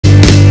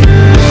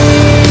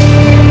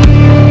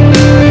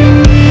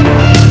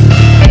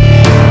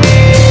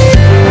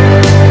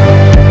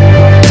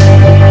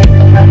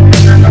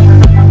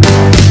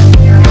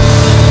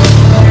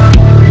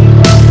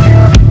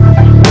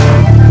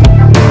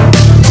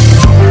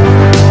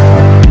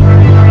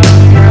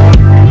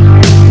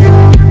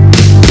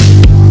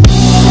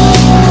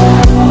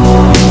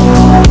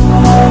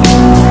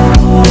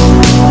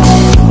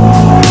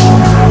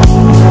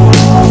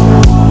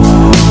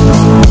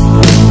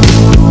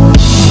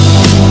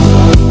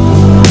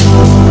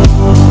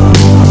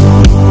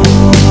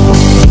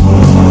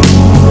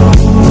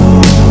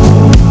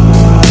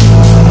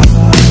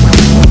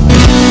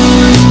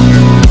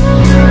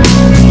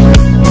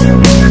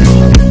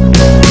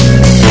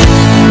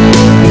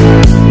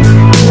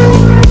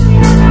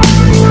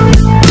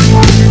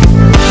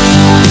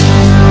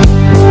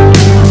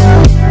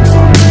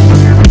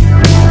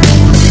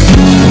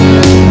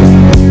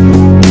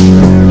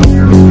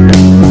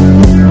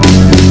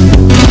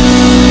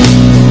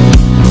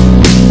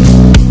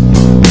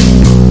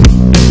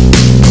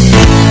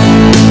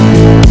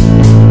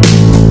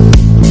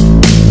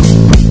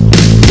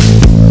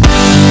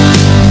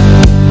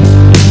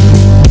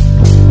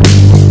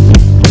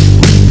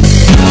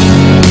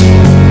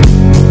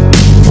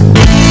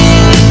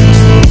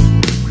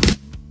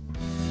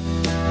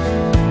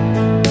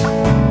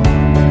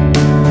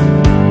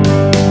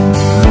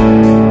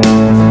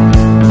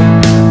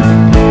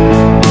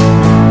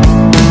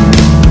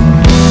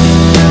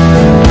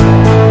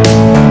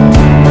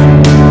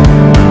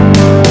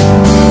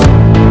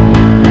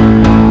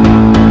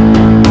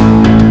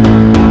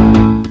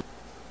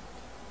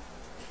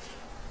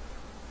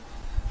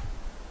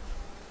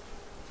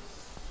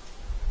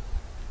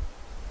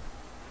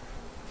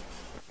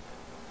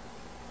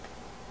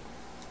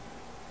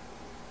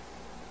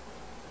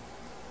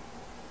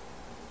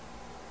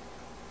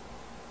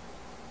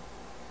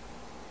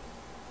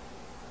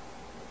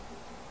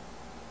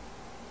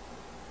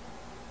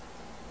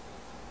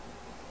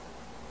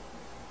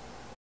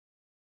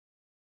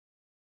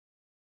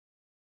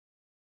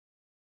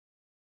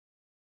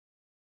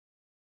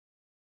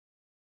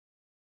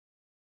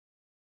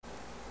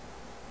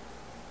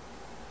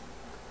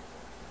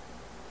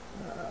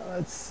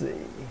Let's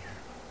see.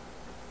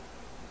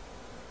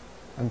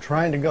 I'm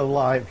trying to go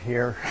live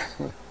here.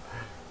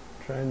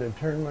 Trying to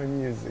turn my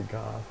music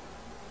off.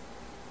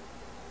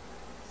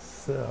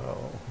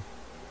 So,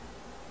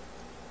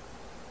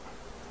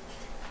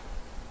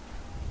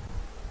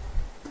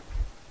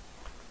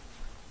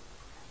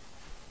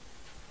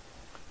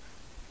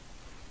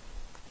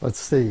 let's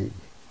see.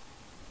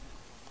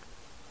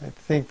 I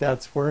think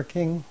that's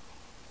working.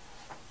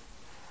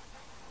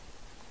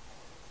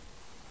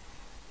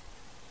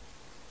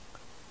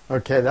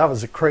 Okay, that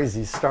was a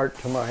crazy start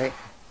to my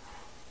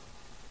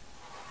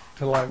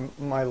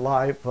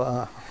live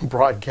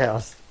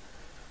broadcast.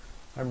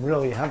 I'm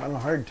really having a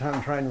hard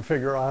time trying to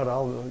figure out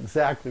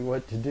exactly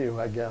what to do,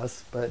 I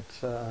guess, but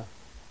and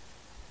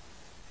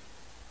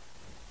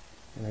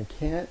I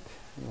can't,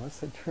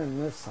 unless I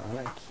turn this on,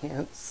 I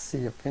can't see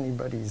if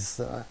anybody's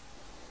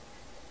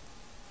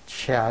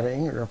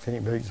chatting or if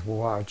anybody's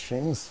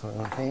watching, so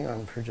hang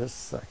on for just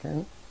a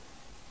second.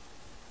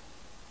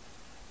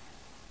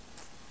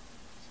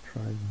 Let's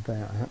try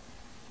that.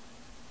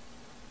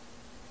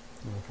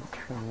 And if I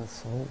turn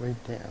this all the way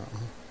down.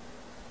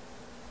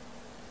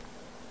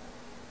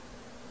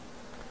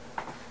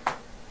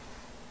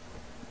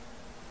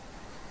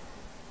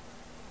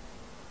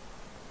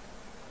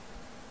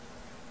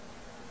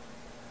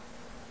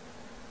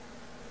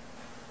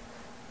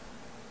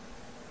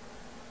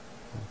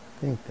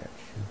 I think that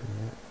should be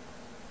it.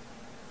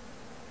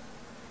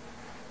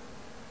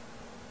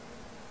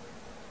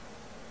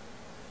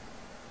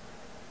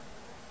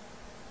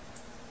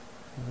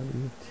 How do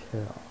you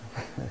tell?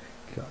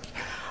 Gosh.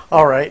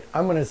 All right,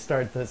 I'm going to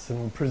start this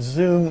and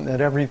presume that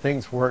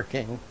everything's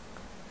working.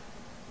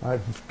 I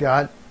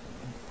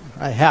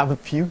have a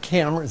few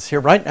cameras here.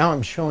 Right now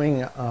I'm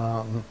showing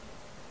a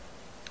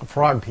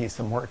frog piece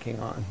I'm working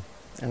on.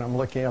 And I'm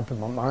looking up at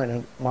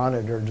my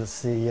monitor to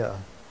see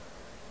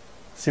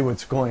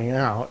what's going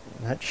out.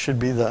 That should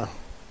be the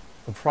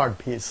frog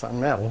piece on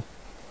metal.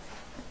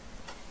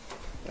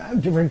 I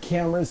have different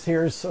cameras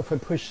here, so if I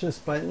push this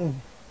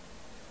button,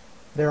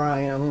 there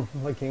I am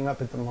looking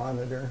up at the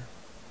monitor.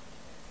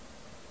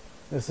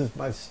 This is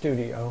my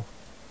studio.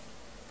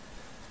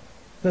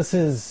 This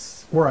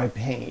is where I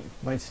paint.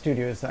 My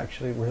studio is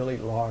actually really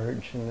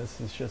large, and this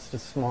is just a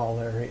small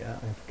area.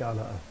 I've got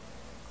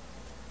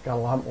a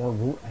lot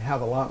more. I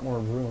have a lot more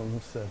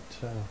rooms that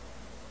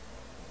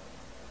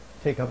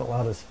take up a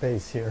lot of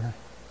space here.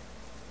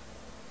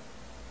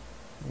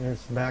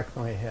 There's the back of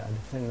my head.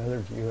 Another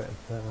view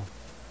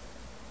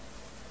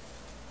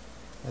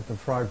at the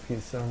frog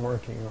piece that I'm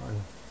working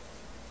on.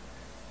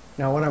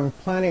 Now, what I'm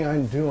planning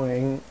on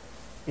doing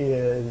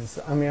is,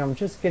 I'm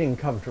just getting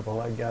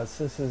comfortable, I guess.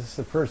 This is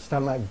the first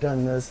time I've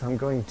done this. I'm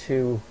going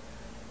to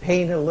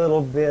paint a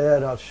little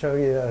bit. I'll show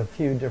you a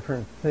few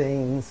different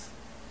things,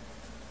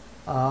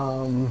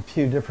 a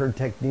few different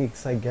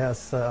techniques, I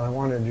guess. I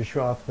wanted to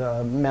show off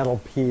the metal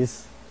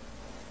piece.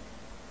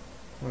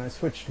 When I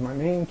switch to my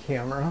main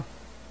camera,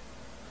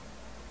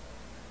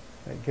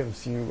 that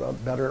gives you a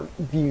better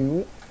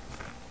view.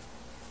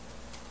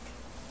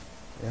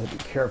 You gotta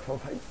be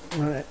careful if I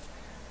run it.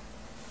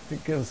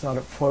 It goes out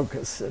of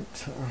focus.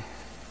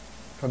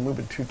 If I move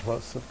it too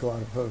close, it'll go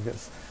out of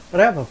focus.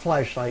 But I have a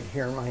flashlight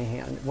here in my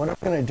hand. What I'm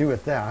going to do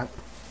with that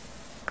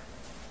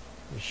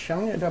is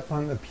shine it up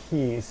on the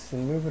piece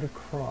and move it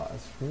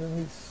across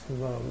really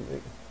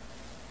slowly.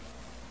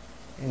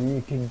 And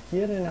you can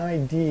get an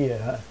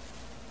idea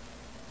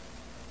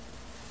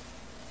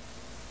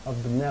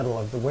of the metal,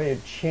 of the way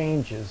it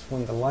changes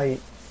when the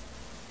light,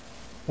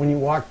 when you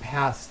walk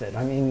past it.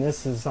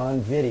 This is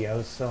on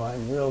video, so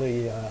I'm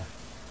really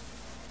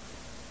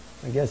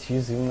I guess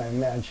using my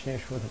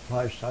imagination with a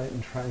flashlight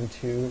and trying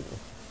to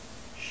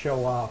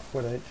show off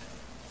what it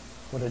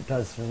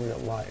does in real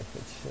life.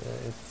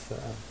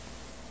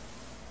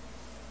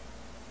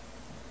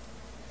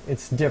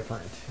 It's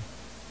different.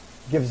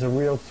 Gives a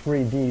real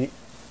 3D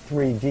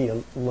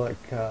look.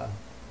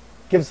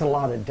 Gives a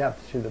lot of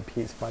depth to the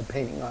piece by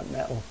painting on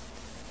metal.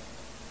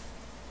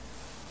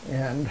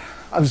 And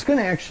I was going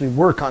to actually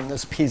work on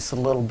this piece a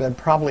little bit,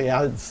 probably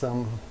add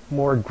some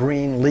more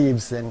green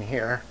leaves in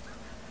here.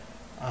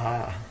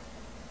 I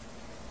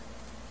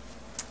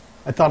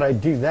thought I'd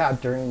do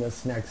that during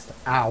this next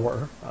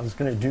hour. I was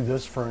going to do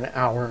this for an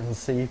hour and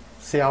see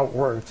how it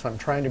works. I'm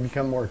trying to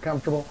become more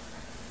comfortable,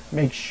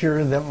 make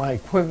sure that my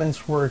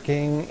equipment's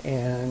working,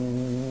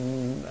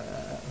 and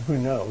who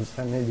knows,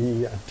 I may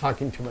be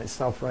talking to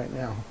myself right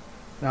now.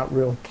 Not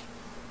real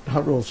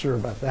sure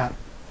about that.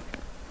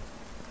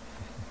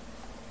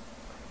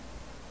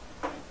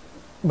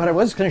 But I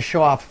was going to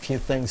show off a few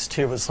things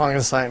too, as long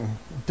as I'm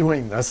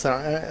doing this.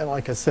 And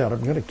like I said,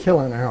 I'm going to kill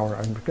an hour.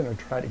 I'm going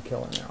to try to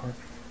kill an hour.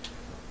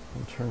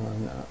 I'll turn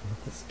on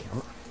this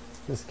camera.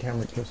 This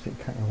camera gives me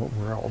kind of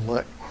overall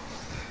look.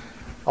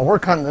 I'll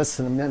work on this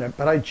in a minute,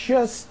 but I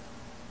just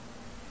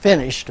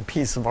finished a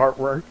piece of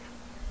artwork.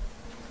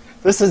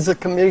 This is a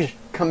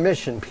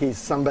commission piece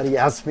somebody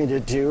asked me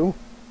to do.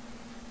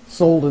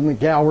 Sold in the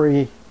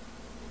gallery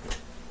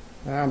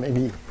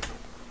maybe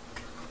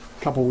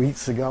a couple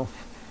weeks ago.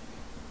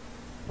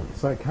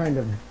 So I kind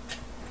of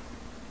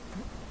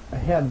I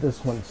had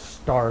this one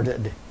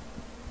started,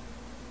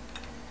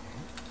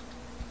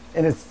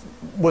 and it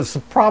was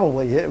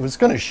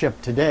going to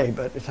ship today,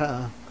 but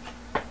it'll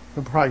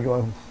probably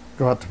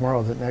go out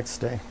tomorrow, the next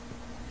day.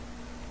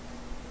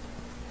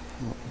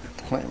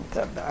 Clamp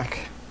that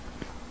back,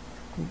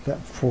 move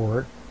that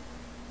forward.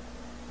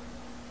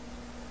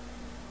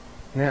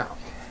 Now,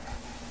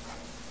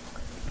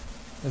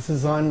 this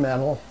is on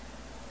metal.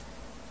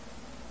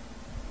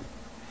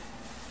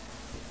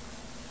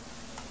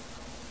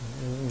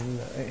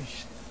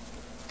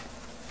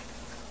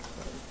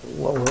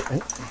 Lower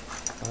it.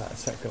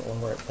 It's not going to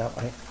lower it that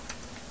way.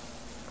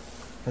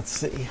 Let's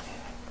see.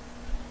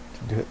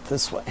 To do it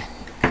this way.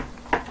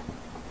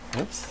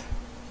 Oops.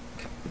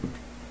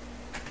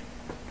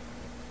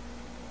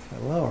 If I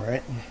lower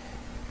it,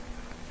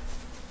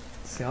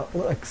 see how it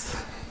looks.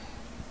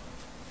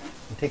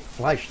 And take the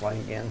flashlight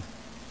again.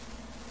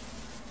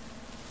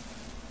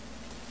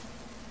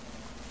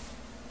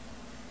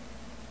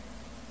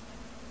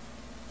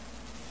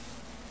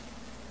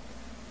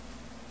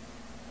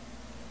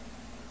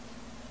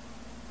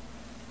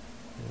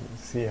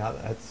 See how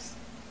that's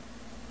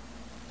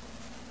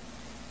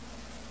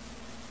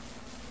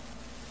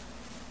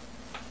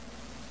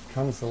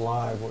comes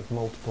alive with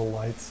multiple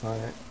lights on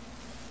it.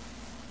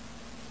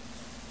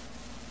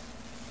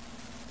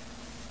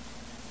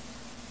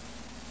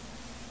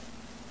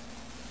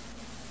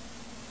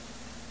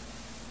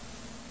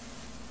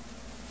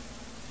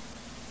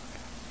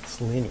 It's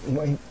leaning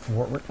way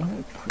forward. Let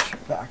me push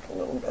it back a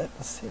little bit.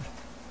 Let's see.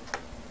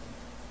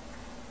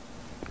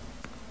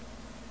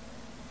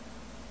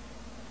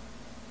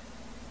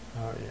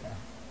 Oh, yeah.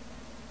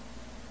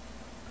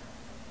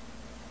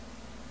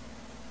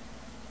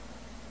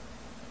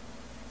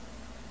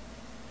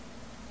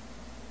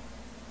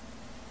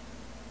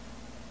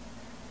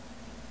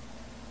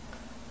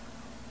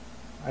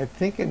 I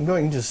think I'm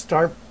going to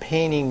start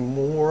painting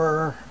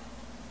more.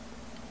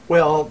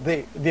 Well,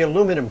 the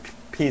aluminum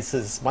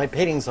pieces, my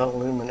paintings on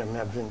aluminum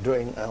have been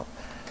doing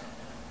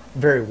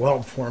very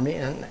well for me.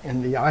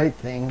 And the eye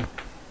thing,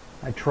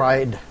 I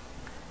tried,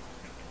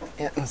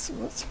 and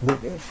let's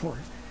move it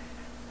forward.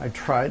 I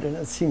tried, and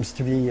it seems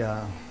to be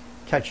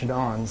catching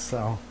on.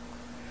 So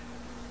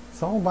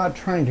it's all about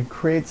trying to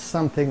create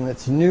something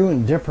that's new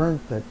and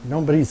different that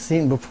nobody's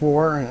seen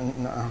before,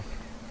 and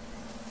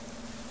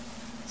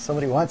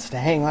somebody wants to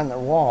hang on their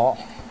wall.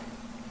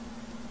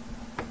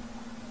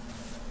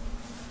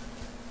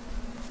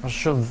 I'll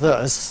show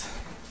this.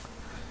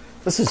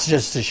 This is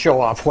just to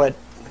show off what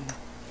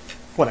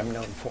I'm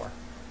known for,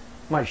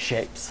 my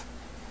shapes.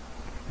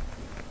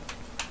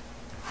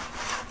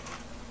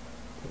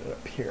 Put it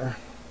up here.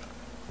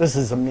 This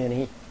is a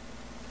mini.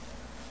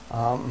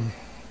 And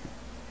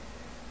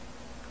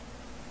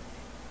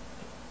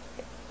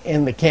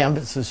the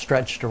canvas is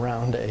stretched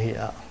around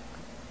a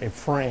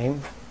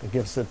frame that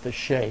gives it the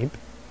shape.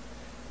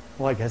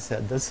 Like I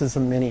said, this is a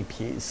mini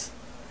piece.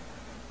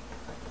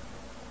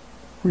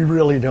 We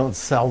really don't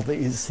sell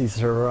these.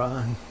 These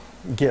are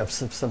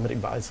gifts. If somebody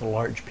buys a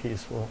large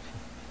piece,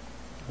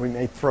 we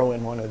may throw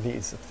in one of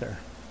these if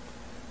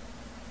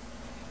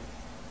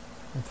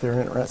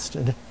they're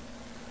interested.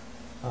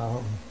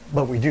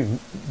 But we do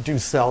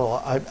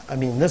sell. I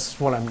mean, this is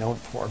what I'm known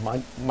for.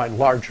 My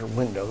larger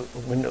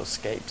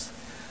windowscapes,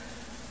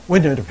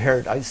 Window to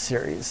Paradise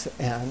series,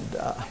 and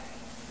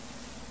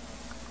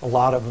a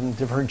lot of them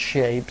different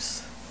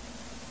shapes,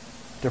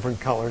 different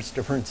colors,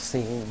 different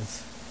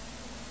scenes.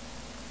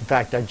 In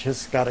fact, I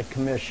just got a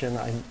commission.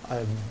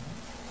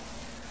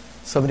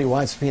 Somebody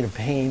wants me to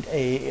paint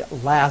a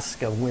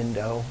Alaska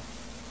window,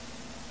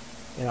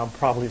 and I'll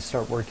probably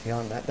start working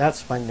on that.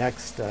 That's my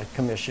next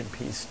commission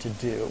piece to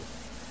do.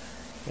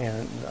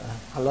 And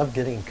I love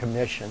getting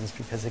commissions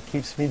because it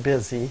keeps me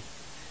busy,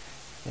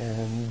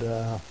 and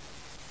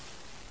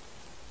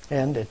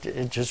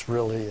it just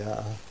really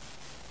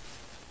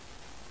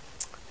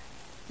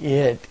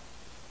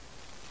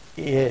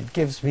it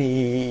gives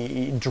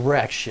me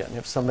direction.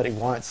 If somebody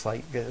wants,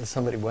 like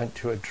somebody went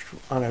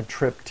on a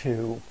trip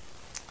to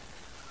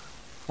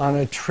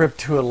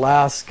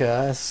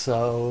Alaska,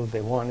 so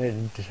they want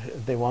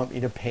me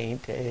to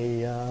paint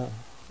a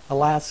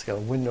Alaska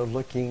window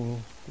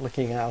looking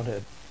out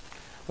at.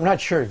 I'm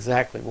not sure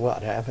exactly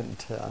what. I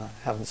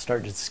haven't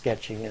started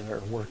sketching it or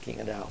working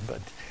it out,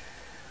 but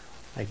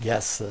I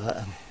guess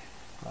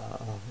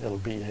it'll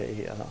be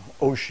a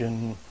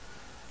ocean,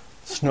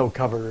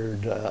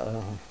 snow-covered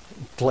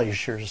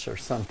glaciers or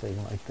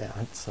something like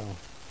that. So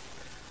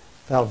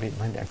that'll be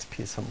my next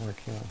piece I'm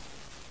working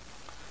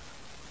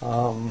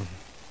on.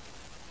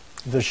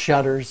 The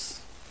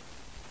shutters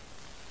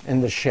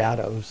and the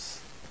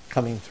shadows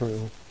coming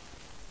through,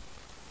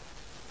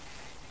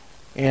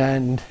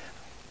 and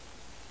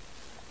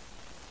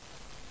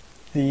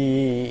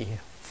the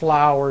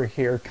flower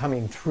here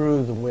coming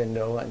through the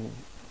window and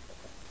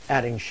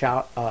adding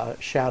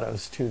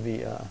shadows to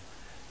the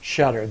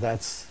shutter.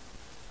 That's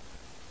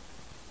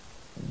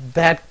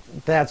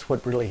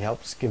what really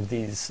helps give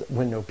these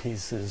window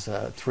pieces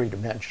a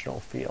three-dimensional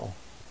feel.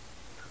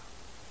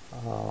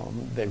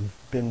 They've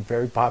been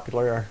very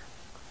popular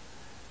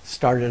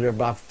Started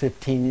about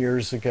 15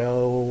 years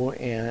ago,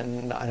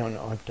 and I don't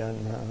know, I've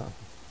done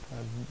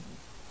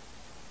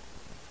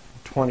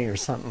 20 or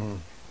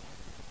something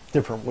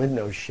different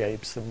window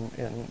shapes,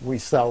 and we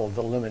sell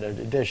the limited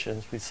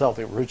editions. We sell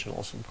the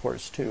originals, of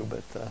course, too,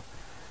 but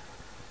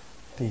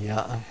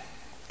the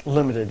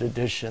limited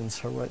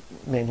editions are what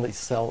mainly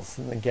sells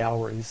in the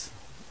galleries.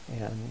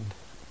 And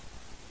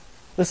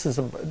this is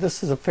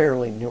a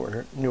fairly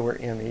newer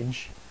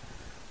image,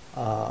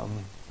 but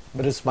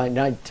it's my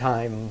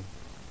nighttime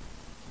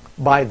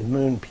by the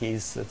moon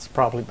piece. It's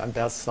probably my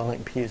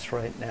best-selling piece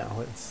right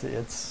now.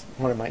 It's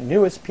one of my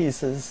newest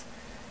pieces,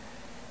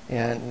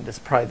 and it's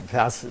probably the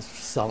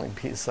fastest-selling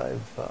piece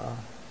I've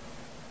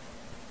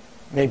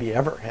maybe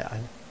ever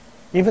had.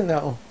 Even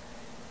though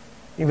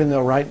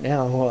right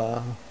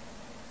now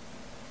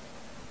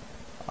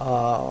a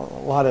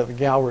lot of the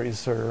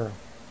galleries are,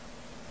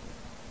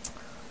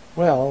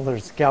 well,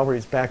 there's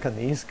galleries back on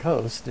the East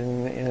Coast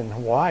in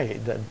Hawaii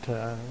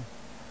that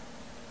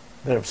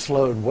have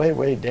slowed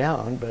way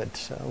down,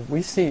 but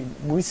we seem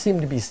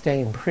to be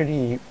staying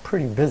pretty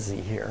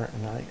busy here,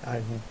 and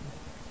I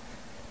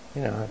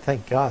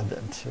thank God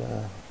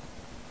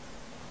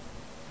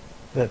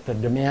that the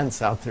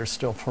demand's out there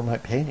still for my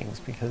paintings,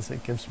 because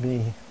it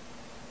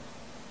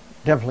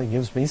definitely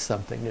gives me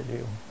something to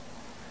do.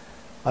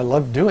 I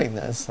love doing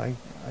this. I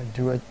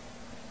do it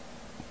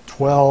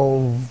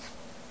 12,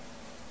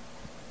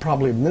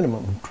 probably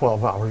minimum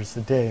 12 hours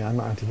a day. I'm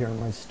out here in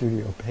my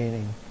studio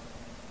painting.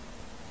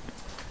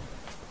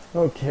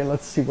 Okay,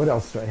 let's see, what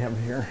else do I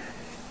have here?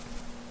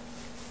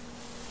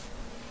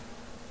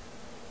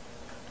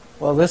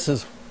 Well, this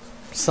is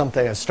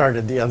something I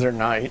started the other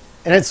night,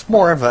 and it's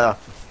more of a,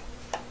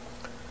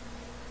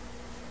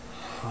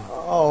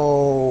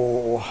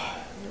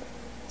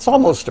 it's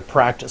almost a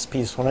practice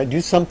piece when I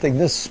do something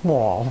this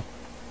small.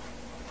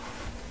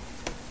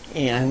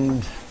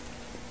 And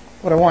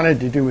what I wanted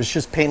to do was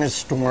just paint a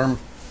storm.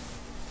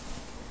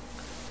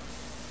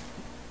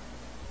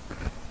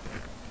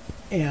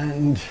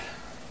 And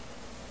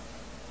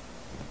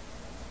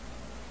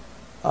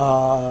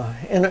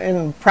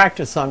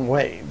practice on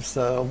waves.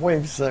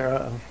 Waves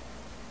are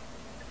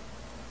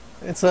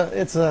it's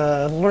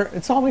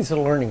always a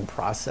learning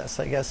process,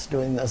 I guess,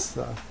 doing this.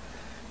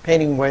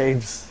 Painting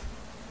waves,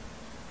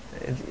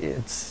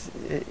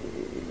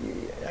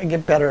 I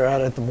get better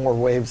at it the more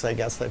waves, I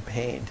guess, I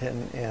paint,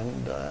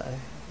 and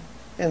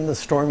the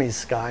stormy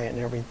sky and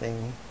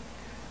everything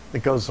that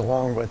goes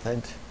along with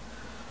it.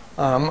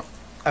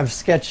 I've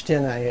sketched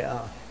in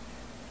a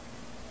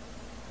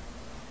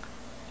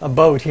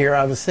boat here.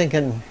 I was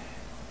thinking,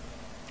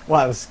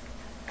 well, I was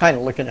kind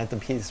of looking at the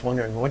piece,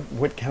 wondering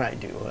what can I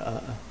do?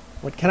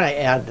 What can I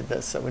add to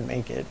this that would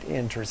make it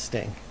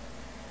interesting?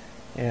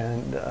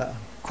 And of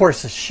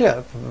course,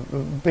 a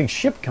big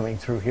ship coming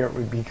through here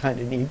would be kind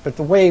of neat. But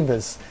the wave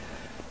is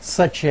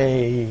such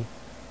a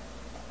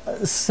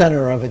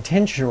center of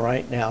attention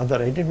right now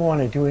that I didn't want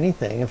to do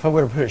anything. If I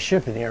would have put a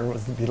ship in here, it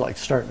would be like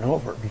starting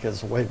over,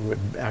 because the wave would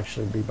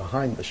actually be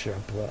behind the ship,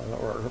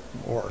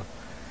 or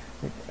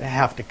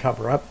have to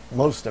cover up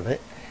most of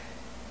it.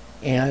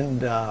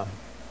 And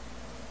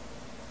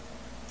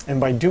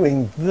by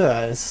doing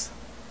this,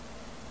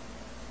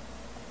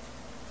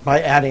 by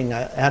adding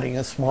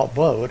a small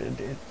boat,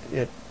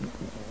 it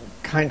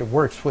kind of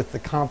works with the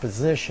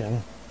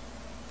composition.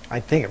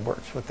 I think it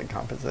works with the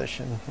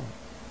composition.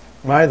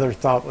 My other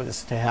thought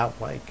was to have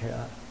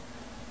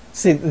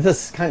see,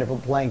 this is kind of a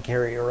blank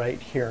area right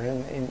here,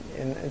 and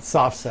it's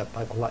offset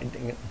by the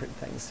lighting and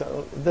everything.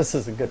 So this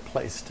is a good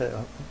place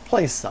to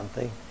place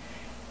something,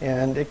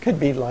 and it could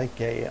be like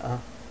a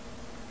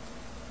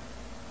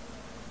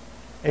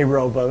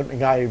rowboat, a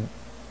guy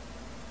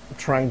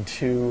trying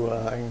to,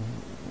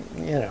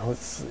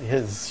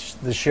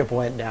 the ship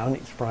went down.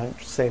 He's trying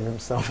to save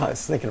himself. I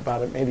was thinking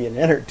about it, maybe an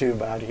inner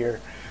tube out here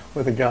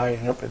with a guy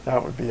in it, but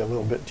that would be a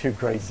little bit too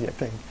crazy, I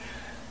think.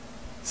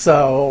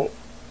 So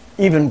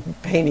even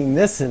painting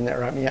this in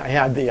there, I mean, I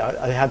had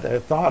the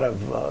thought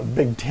of a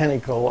big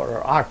tentacle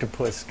or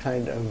octopus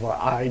kind of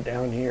eye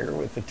down here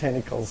with the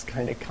tentacles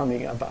kind of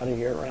coming up out of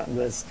here around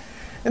this,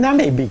 and that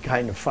may be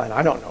kind of fun.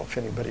 I don't know if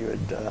anybody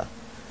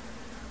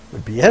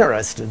would be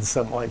interested in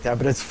something like that,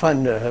 but it's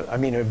fun to, I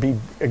mean, it would be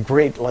a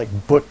great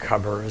book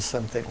cover or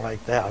something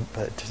like that,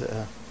 but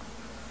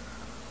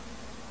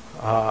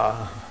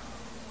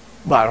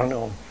well, I don't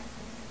know.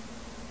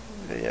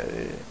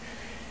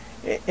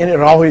 And it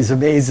always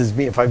amazes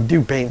me if I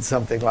do paint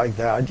something like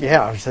that.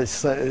 Yeah,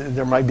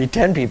 there might be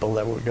 10 people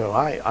that would go,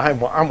 I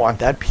want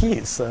that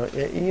piece.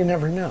 You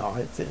never know.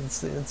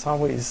 It's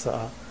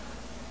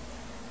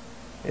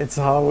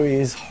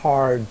always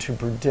hard to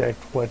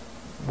predict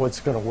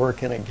what's going to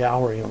work in a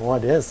gallery and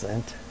what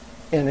isn't.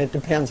 And it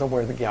depends on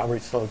where the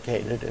gallery's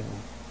located and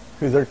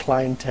who their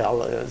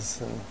clientele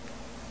is,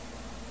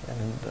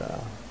 and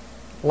a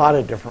lot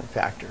of different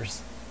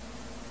factors.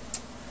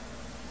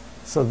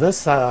 So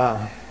this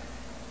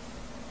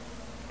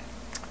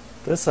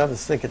I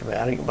was thinking of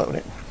adding about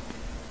it.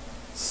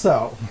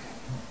 So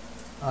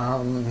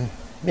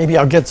maybe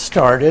I'll get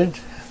started.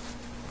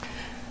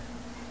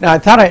 Now, I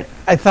thought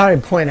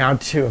I'd point out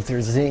too, if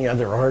there's any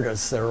other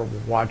artists that are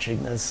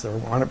watching this or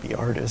want to be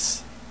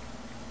artists.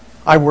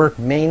 I work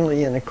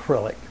mainly in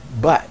acrylic,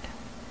 but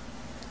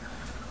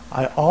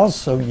I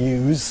also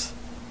use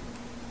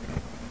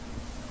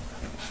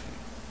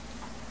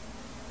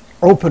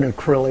open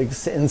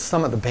acrylics in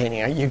some of the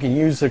painting. You can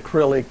use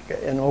acrylic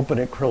and open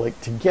acrylic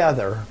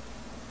together,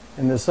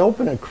 and this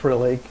open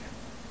acrylic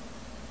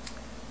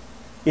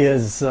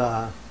is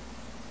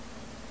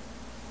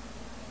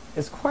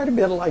quite a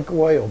bit like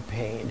oil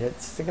paint.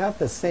 It's got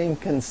the same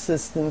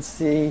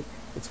consistency.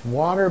 It's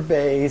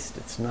water-based.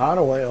 It's not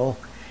oil.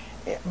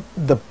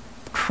 The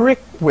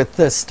trick with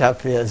this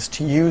stuff is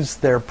to use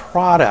their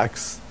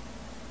products.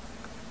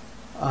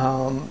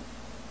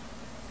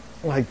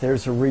 Like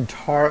there's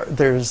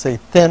a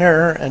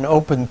thinner, an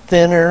open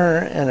thinner,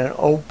 and an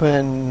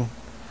open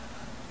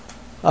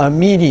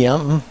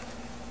medium,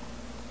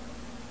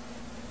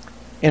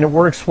 and it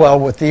works well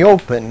with the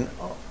open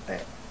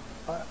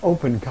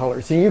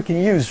colors. So you can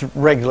use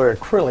regular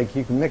acrylic.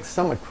 You can mix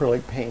some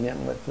acrylic paint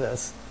in with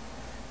this,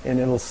 and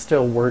it'll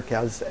still work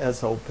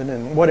as open.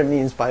 And what it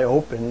means by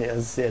open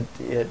is it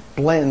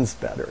blends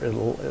better.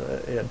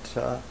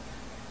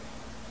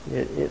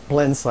 It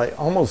blends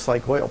almost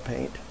like oil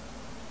paint,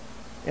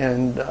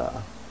 and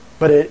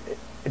but it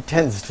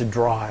tends to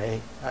dry,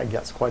 I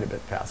guess, quite a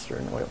bit faster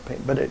than oil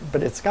paint. But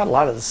it's got a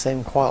lot of the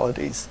same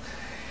qualities,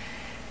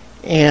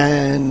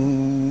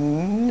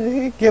 and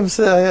it gives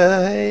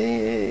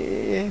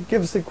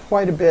it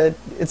quite a bit.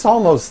 It's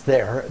almost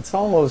there. It's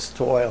almost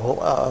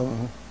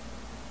oil.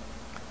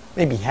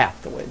 Maybe half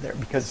the way there,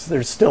 because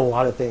there's still a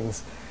lot of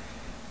things.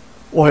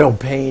 Oil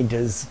paint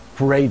is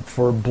great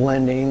for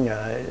blending,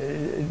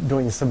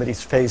 doing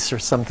somebody's face or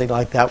something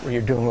like that, where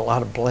you're doing a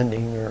lot of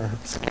blending or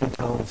skin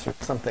tones or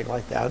something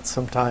like that.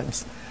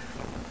 Sometimes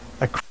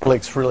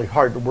acrylic's really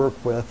hard to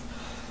work with,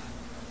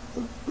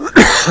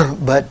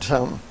 but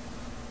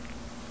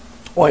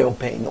oil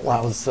paint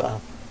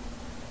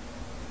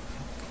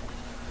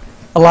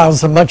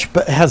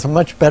has a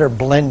much better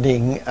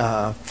blending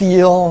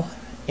feel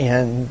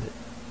and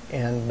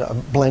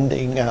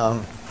blending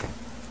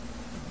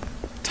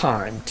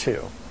time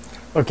too.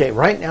 Okay,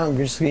 right now I'm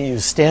just going to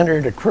use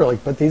standard acrylic,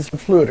 but these are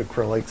fluid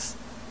acrylics,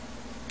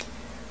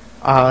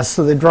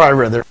 so they dry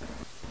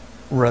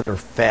rather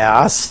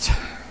fast.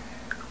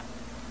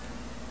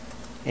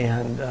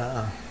 And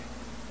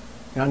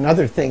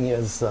another thing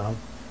is,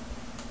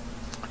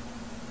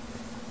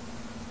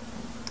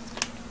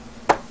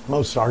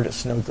 most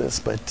artists know this,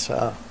 but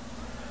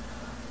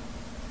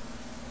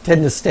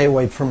tend to stay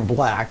away from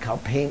black. I'll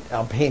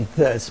paint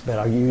this, but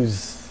I'll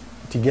use,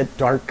 to get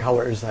dark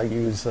colors, I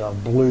use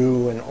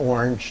blue and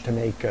orange to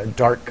make a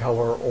dark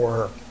color,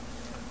 or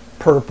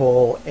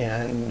purple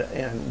and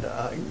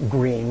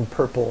green,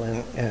 purple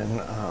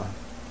and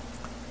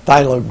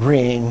phthalo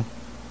green.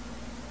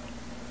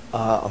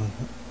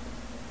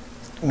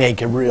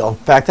 Make it real. In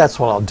fact, that's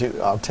what I'll do.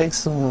 I'll take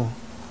some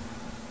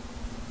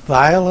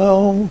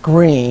phthalo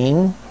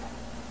green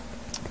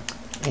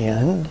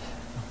and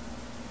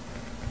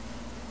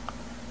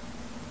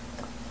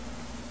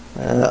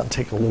I'll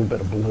take a little bit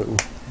of blue.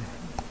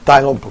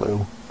 Phthalo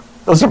blue.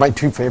 Those are my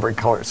two favorite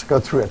colors. Go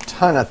through a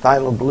ton of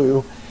phthalo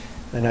blue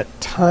and a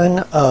ton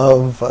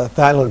of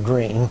phthalo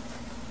green.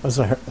 Those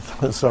are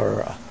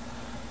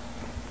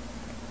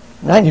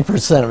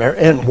 90% of it,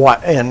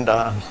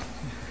 and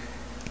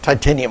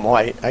titanium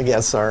white, I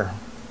guess, are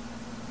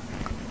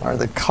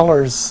the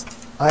colors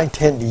I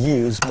tend to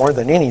use more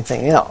than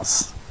anything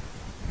else.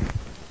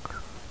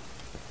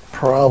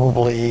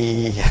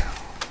 Probably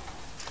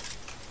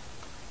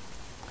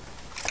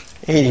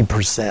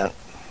 80%.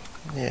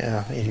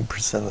 Yeah,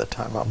 80% of the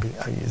time I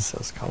use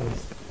those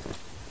colors.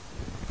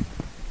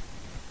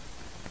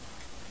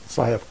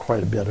 So I have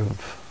quite a bit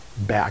of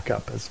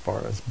backup as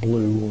far as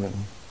blue and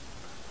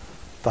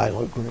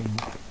phthalo green.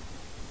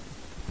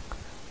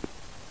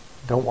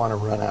 Don't want to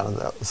run out of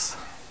those.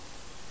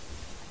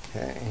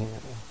 Okay.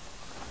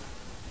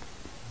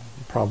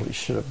 Probably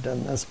should have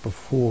done this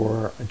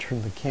before I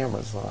turned the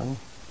cameras on.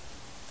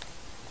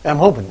 I'm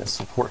hoping this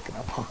is working.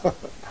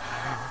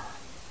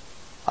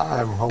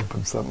 I'm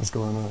hoping something's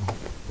going on.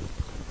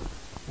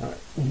 All right,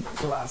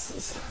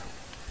 glasses.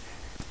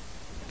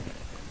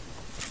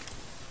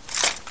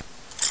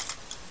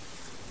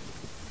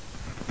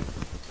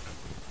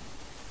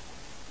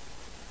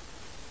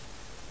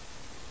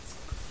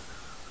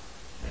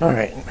 All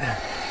right.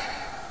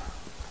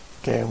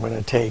 Okay, I'm going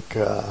to take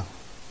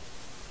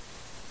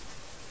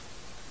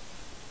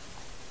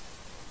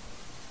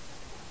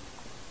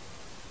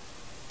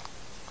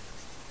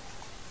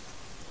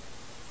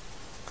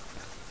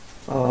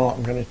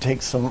I'm going to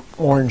take some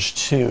orange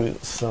too,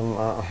 some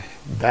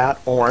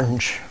that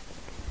orange.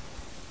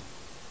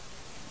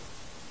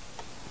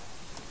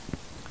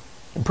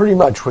 And pretty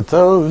much with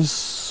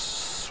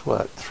those,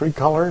 what, 3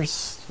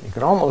 colors, you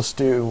could almost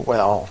do,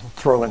 well,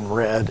 throw in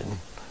red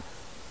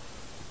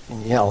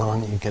and yellow,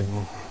 and you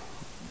can,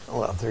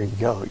 well, there you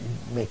go, you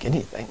make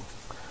anything.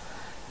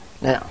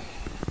 Now,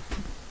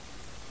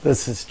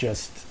 this is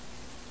just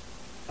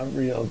a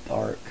real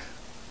dark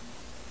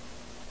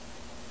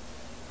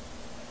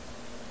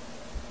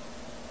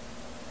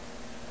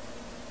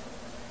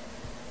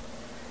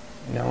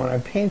Now when I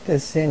paint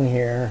this in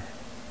here,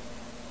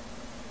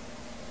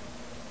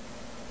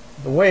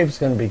 the wave's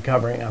going to be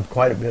covering up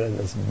quite a bit of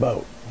this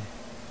boat.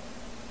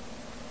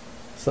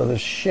 So the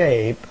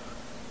shape,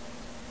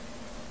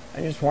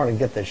 I just want to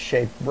get the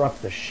shape,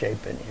 rough the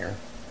shape in here.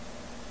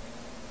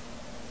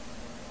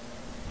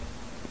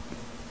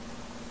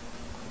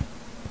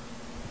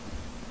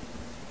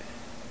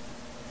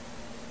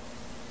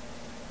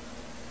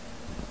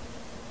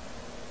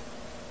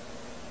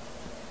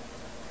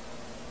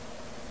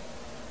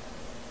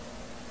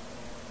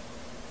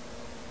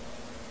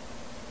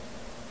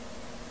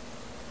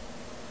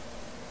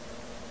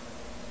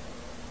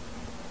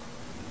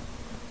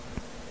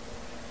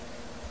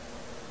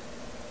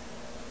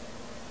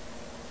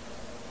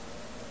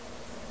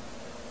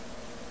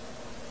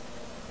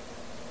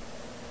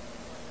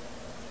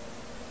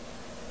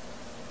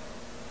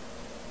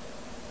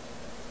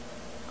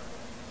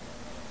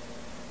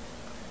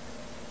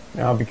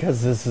 Now,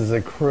 because this is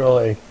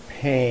acrylic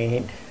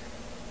paint,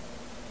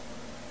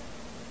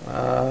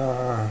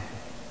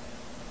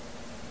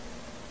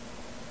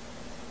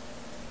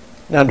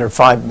 in under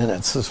 5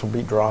 minutes this will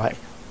be dry.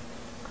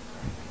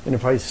 And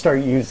if I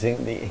start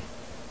using the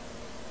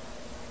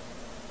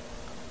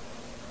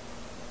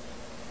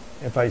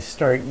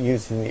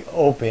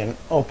open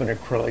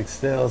acrylics,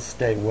 they'll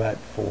stay wet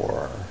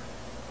for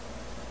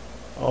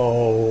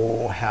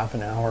half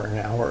an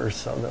hour or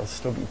so. They'll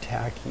still be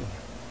tacky.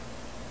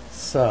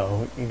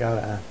 So you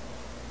gotta,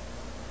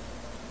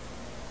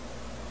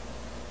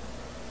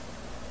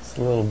 it's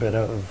a little bit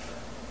of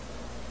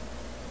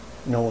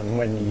knowing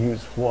when to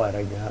use what,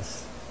 I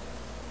guess.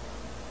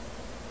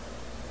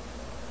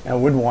 I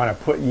wouldn't want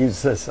to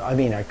use this. I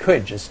mean, I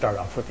could just start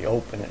off with the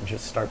open and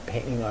just start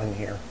painting on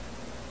here.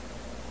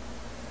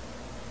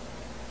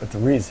 But the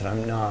reason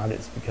I'm not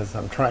is because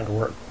I'm trying to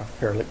work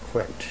fairly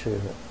quick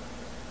too.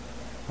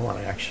 I want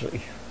to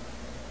actually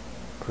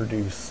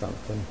produce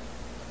something.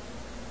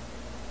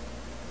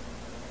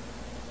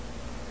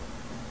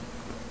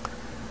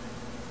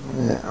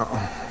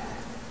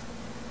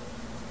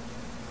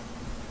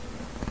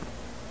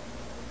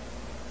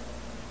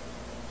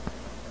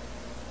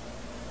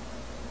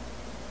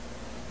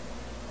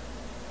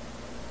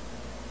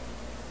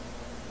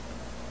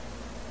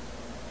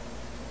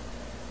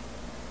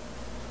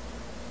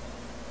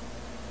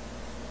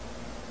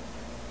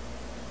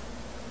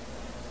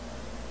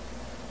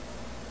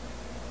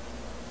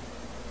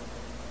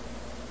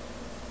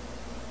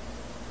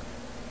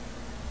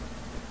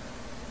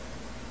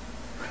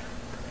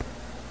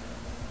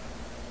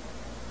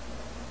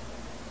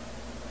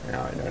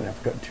 Now, I don't have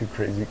to go too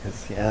crazy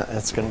because, yeah,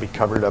 it's going to be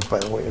covered up by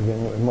the wave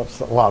anyway.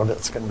 A lot of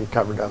it's going to be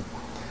covered up.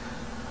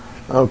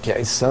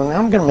 Okay, so now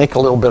I'm going to make a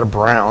little bit of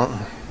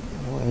brown.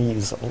 I'm going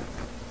to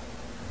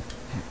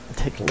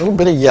take a little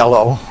bit of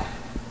yellow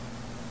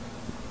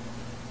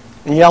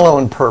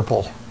and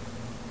purple.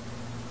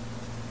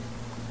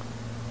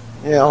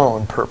 Yellow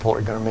and purple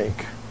are going to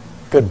make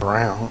good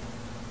brown.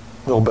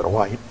 A little bit of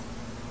white.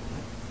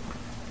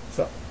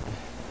 So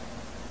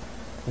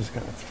I'm just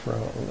going to throw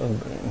a little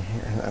bit in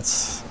here.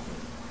 That's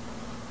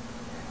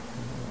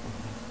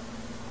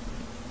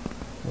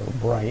a little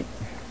bright.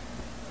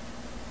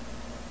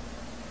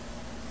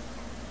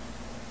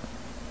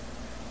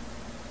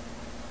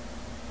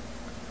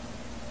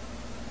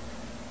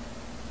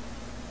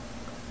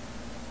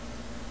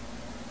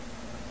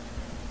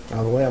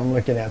 Now the way I'm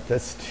looking at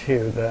this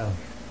too, the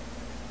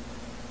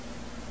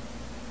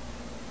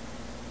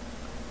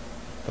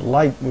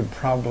light would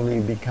probably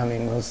be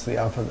coming mostly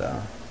off of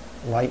the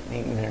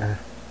lightning there.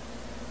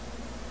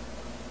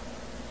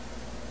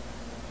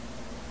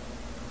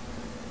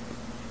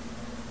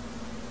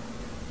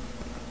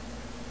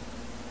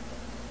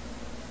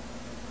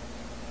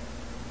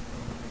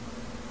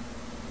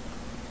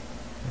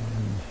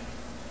 And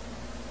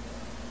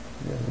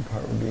the other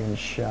part would be in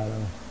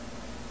shadow.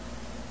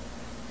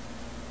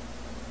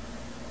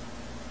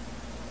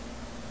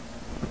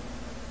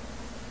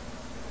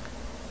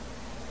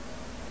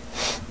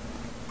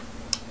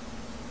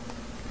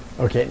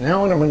 Okay,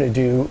 now what I'm going to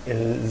do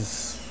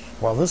is,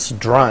 while this is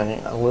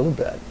drying a little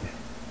bit,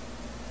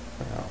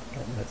 well,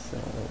 don't miss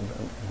it a little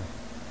bit.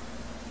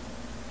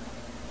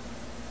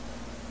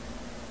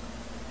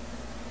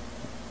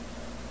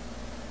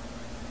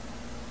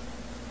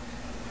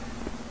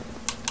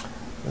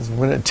 Is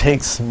when it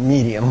takes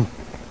medium,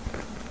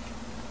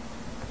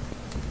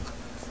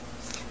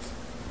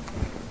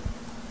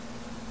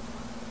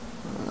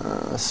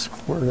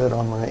 squirt it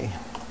on my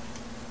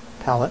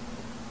palette.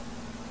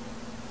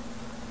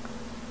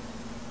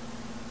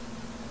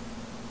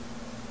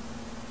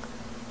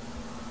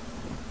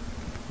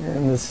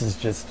 And this is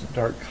just a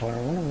dark color.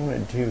 What I'm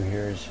going to do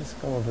here is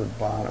just go over the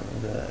bottom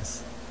of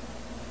this.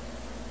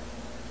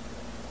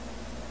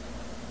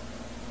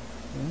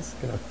 And it's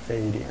going to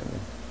fade in.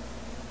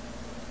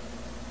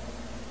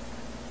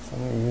 So I'm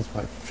going to use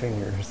my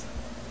fingers.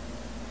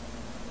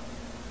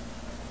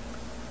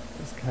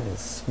 Just kind of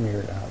smear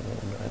it out a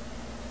little bit.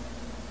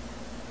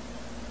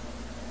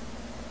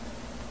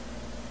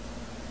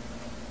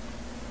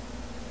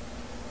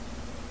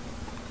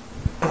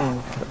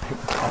 the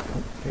paper towel.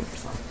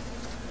 Paper's on.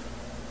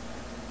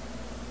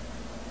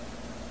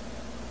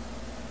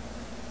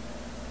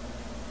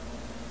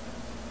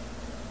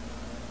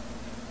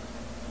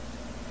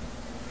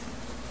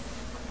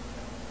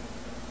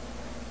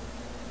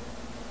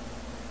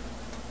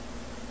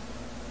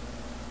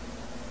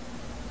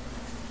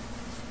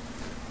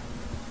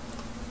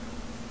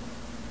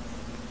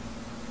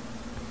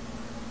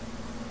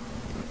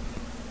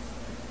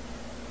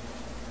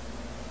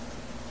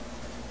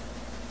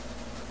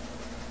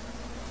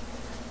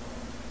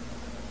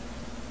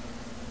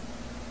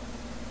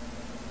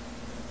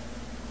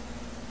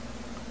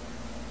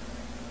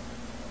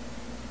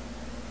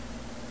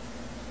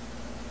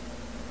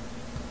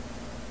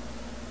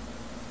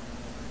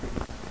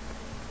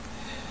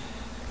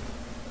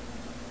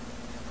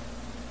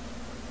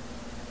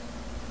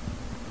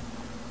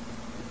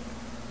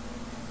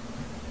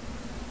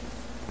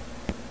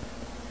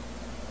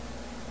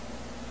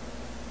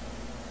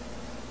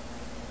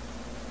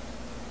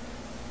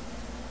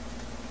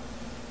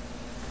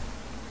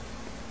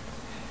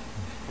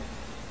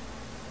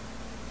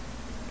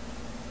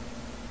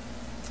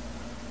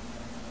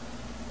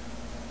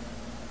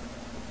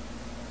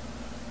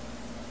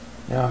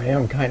 Now I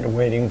am kind of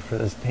waiting for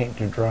this paint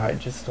to dry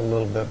just a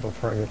little bit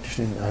before I get to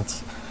do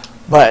nuts.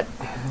 But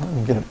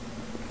I'm going to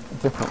get a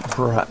different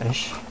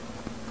brush.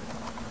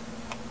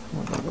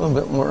 With a little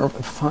bit more of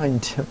a fine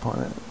tip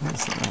on it.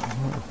 Let's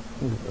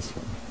do this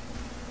one.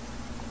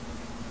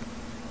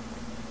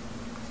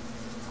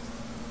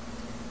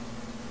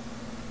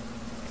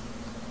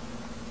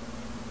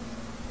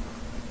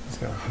 Just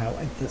going to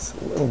highlight this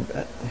a little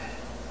bit.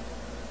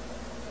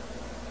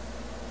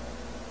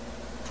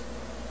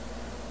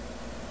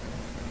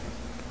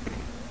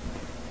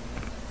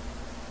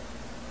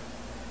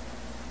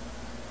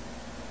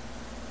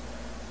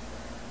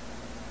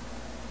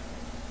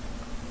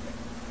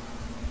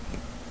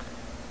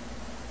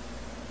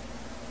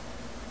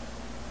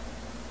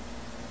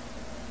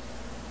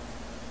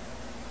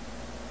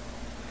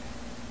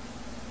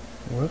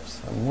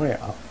 Whoops, I'm way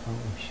off.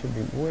 I should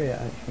be way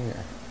out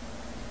here.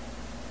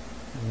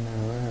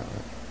 No,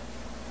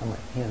 I might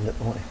hand it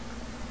away.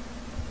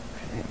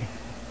 Okay.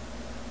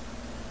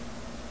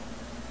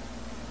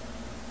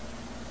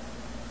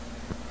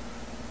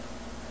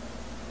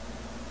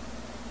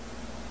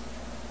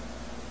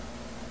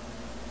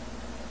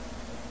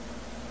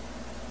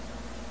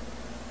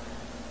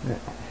 Now,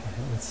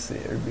 let's see,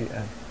 there'd be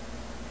a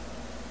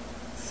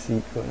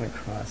seat going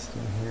across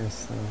in here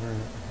somewhere.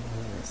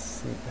 There's a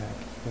seat back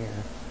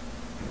here.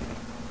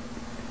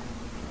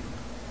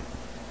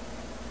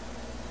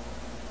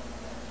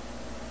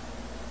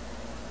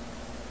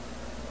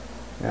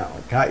 Now,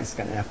 the guy's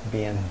going to have to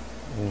be in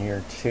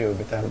here too,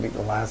 but that'll be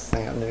the last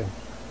thing I'll do.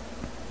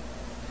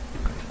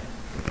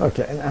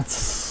 Okay,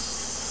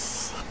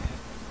 that's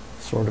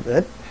sort of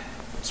it.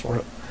 Sort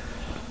of.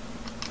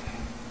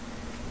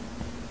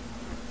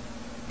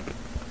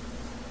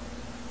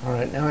 All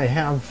right, now I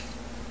have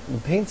the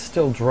paint's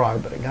still dry,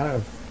 but I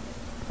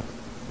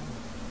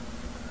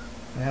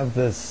have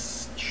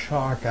this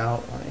chalk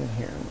outline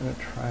here. I'm going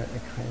to try to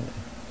kind of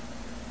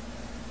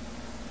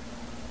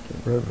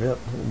get rid of it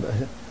a little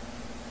bit.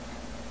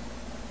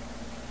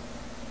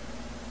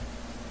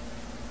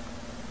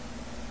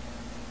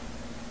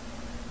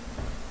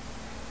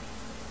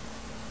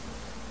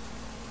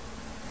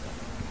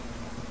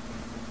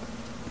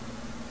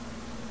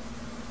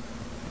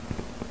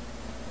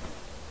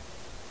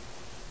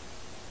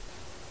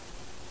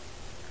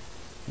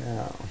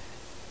 Now,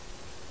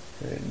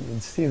 you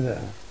can see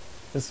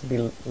this will be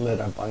lit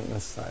up on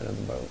this side of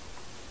the boat.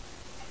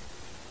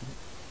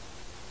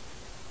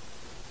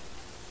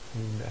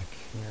 And back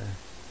here,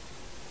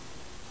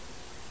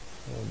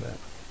 a little bit.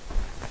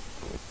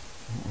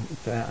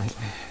 Like that.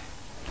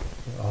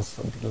 It'll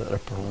also be lit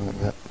up along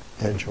that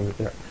edge over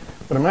there.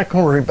 But I'm not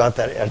going to worry about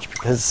that edge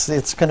because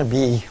it's going to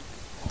be,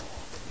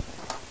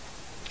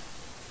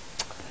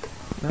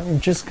 I'm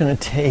just going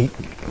to take,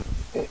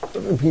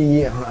 it'll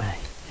be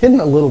hidden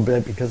a little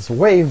bit because the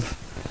wave,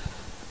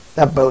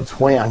 that boat's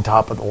way on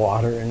top of the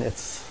water, and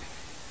it's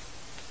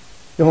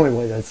the only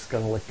way that's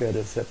going to look good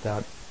is if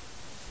that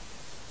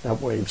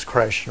wave's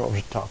crashing over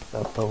the top of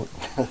that boat.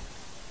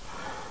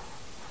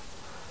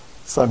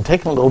 So I'm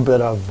taking a little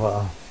bit of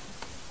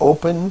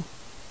open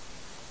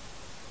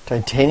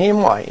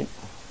titanium white.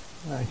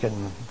 I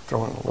can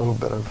throw in a little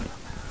bit of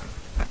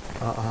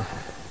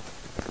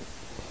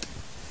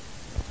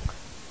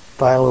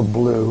phthalo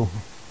blue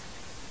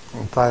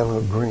and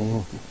phthalo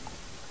green.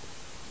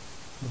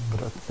 A little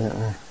bit up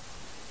there.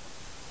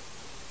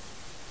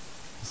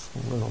 Just a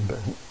little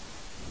bit.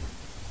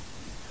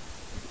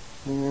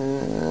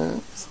 And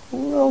it's a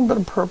little bit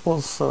of purple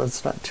so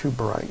it's not too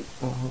bright.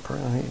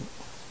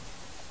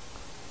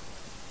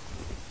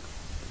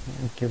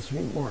 It gives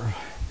me more.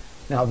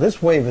 Now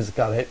this wave has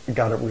got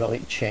to really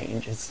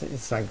change. It's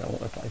not going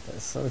to look like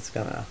this. So it's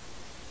gonna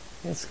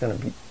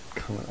be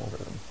coming over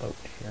the boat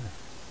here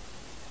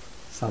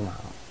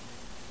somehow.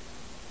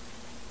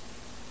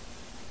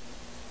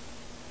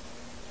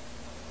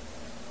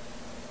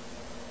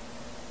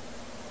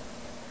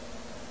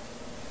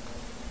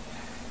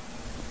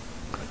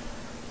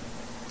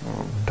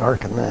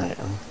 darken that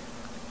in.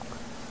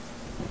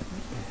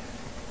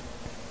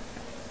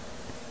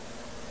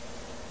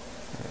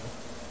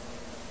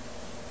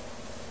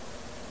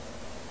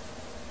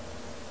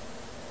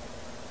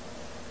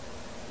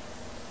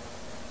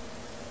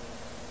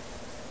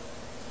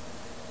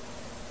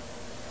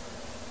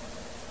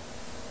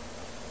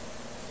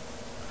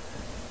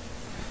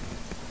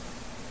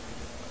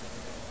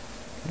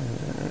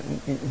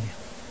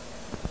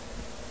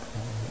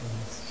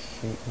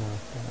 Sheet knock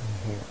down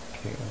here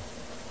too.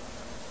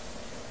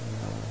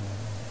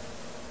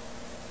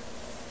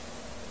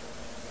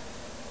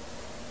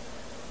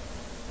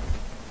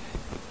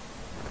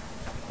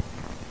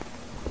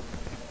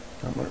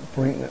 I'm going to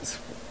bring this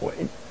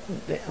way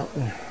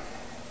down.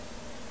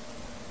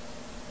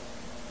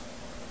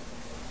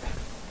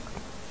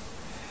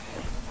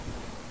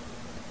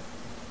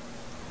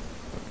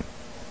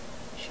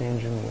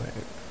 Changing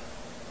wave.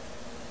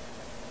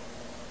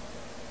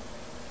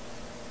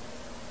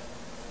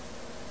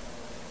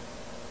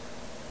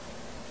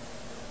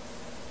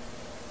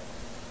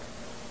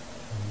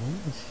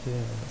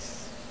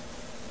 Just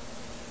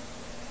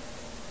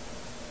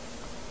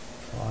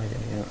fog it in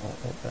a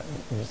little bit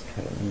and just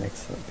kind of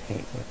mix the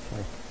paint with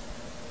my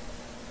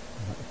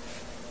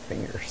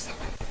fingers.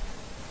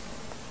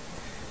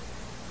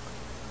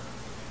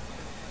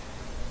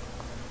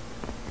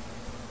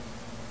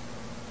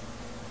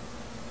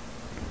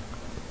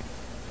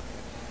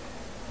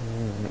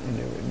 And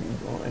it would be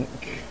blank.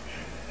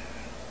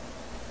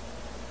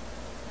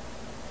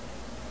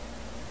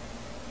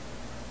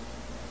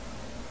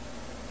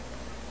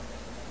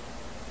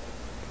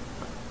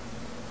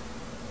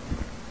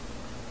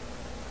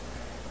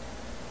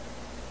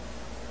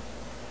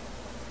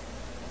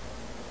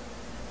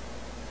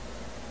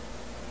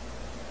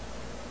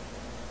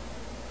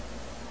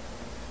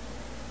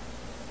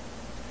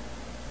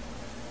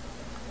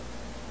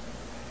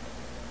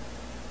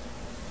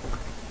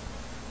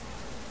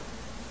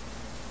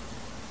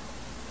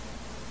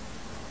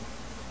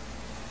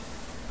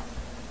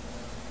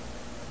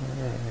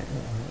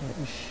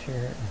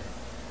 Sure.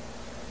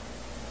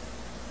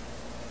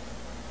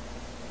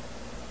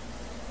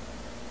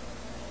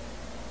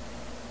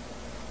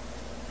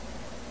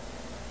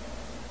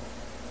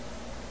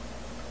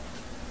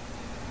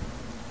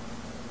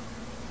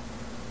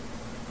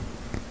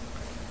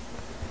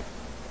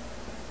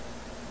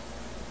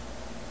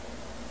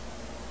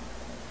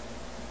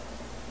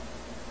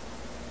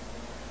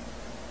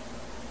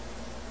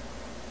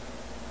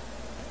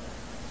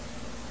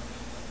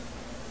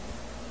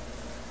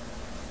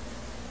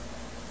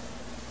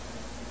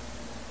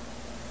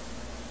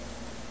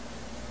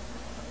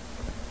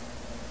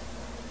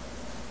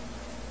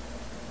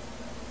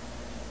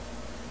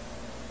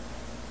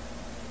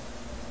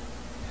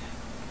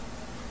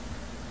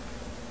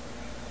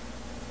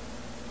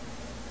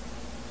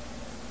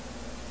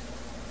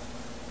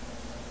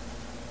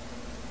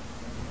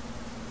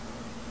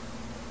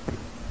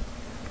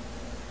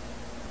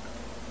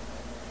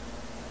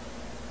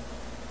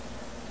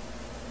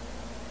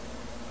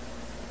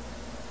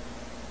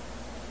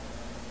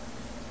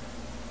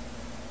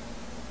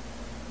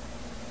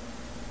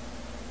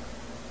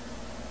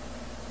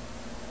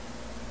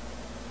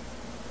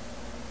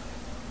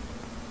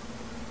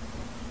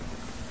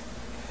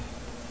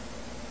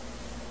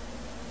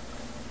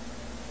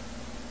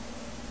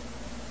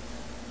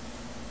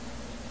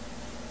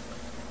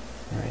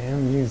 I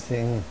am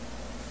using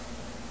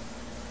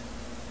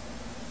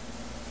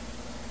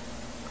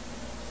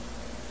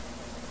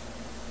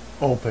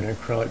open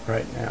acrylic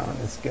right now, and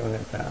it's giving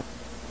it that.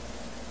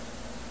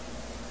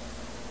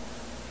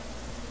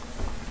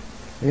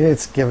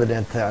 It's giving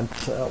it that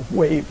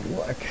wave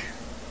look.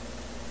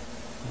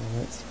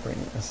 Let's bring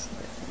this down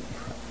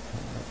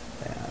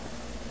like that.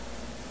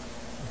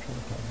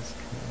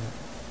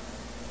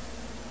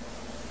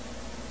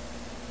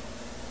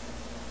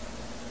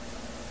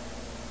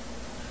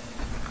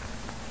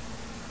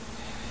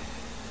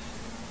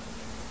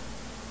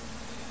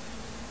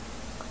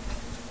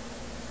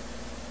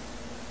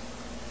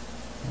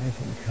 I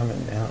think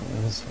coming down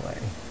this way.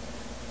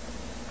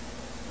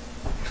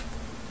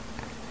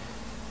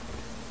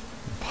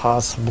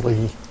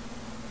 Possibly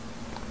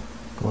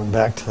going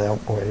back to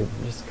that wave,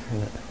 just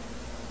kind of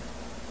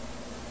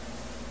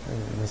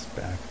bringing this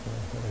back a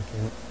little bit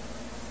again.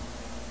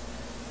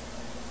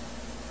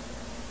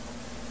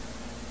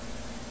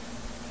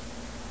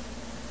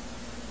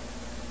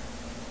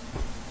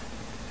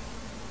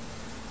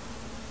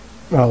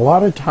 Now, a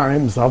lot of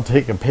times I'll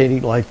take a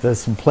painting like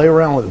this and play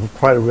around with it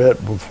quite a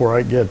bit before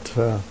I get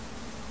it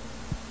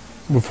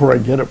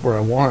where I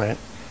want it.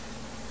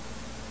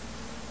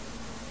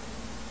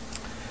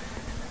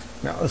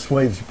 Now this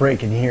wave's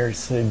breaking here,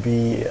 so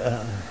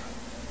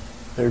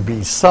there'd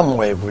be some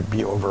wave would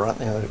be over on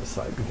the other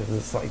side because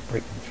it's like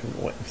breaking through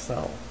the wave,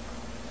 so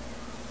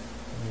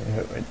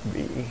it would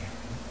be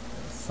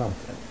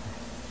something.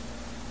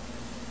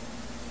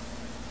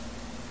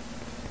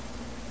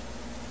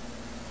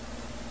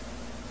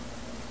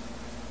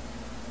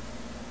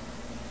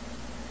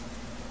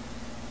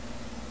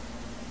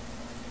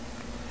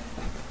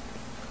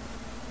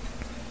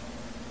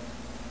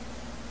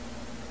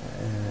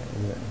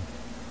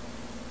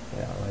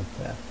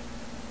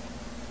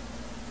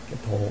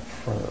 Get the whole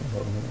front of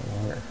them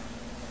in water.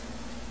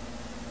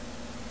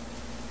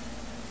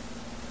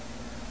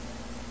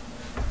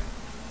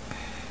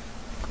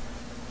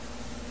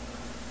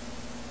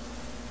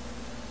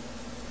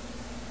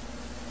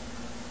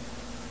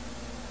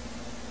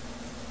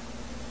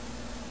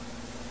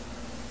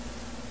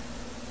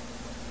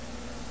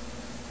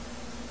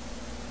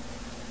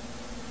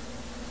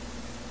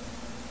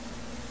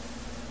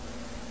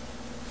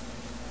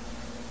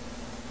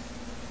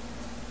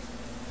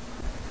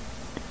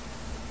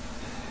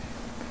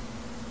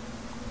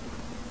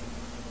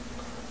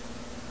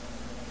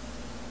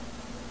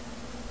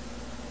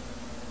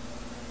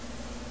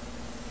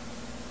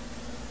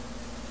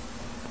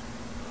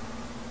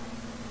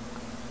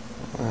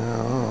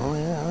 Oh,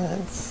 yeah,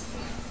 it's...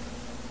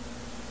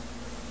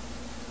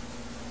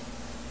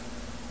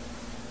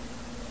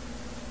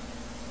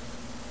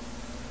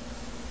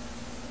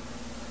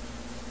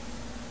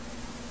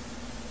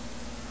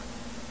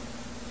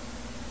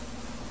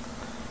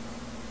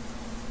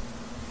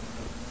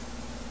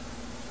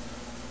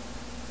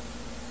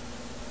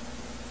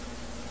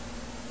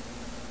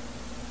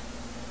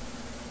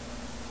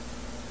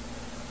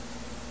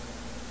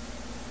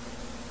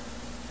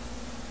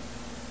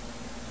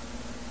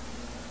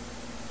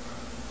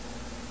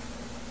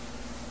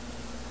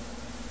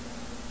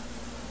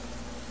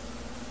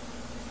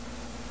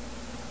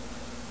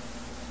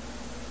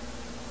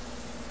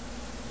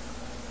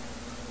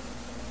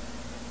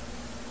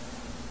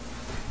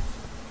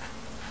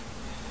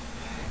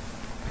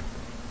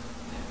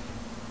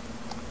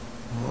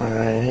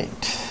 Right.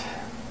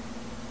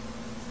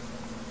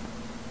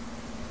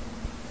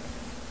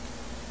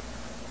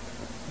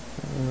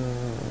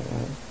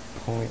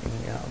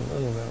 Pointing out a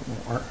little bit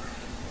more.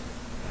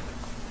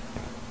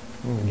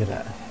 Let me get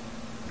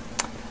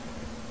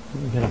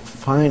a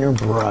finer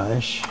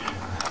brush.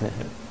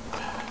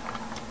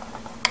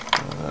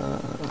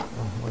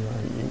 Where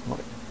are you, my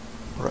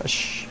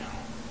brush?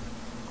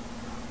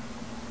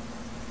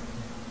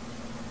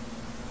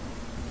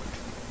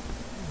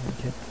 Let me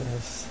get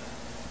this.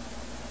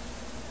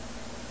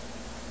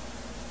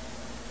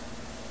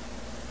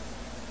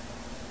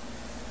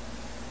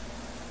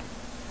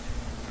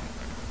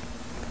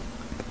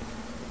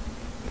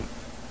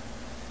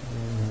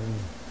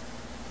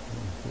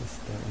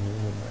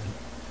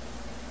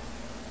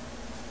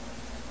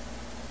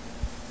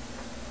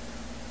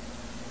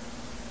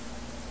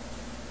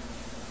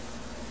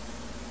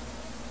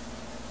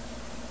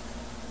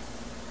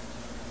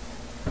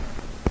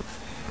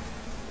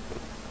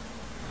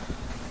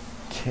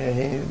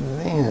 Okay,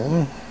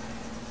 then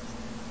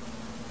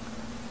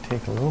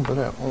take a little bit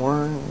of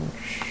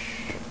orange,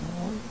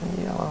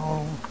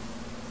 yellow,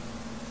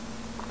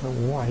 the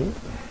white, and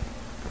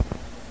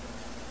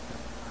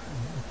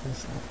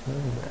just a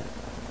little bit.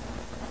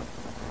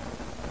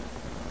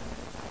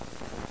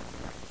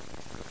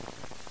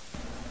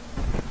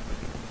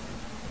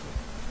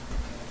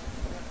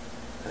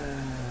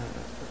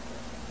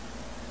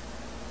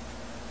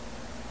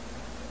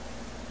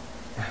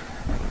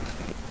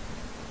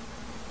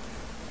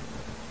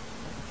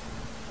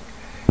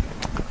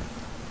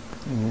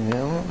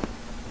 Yeah.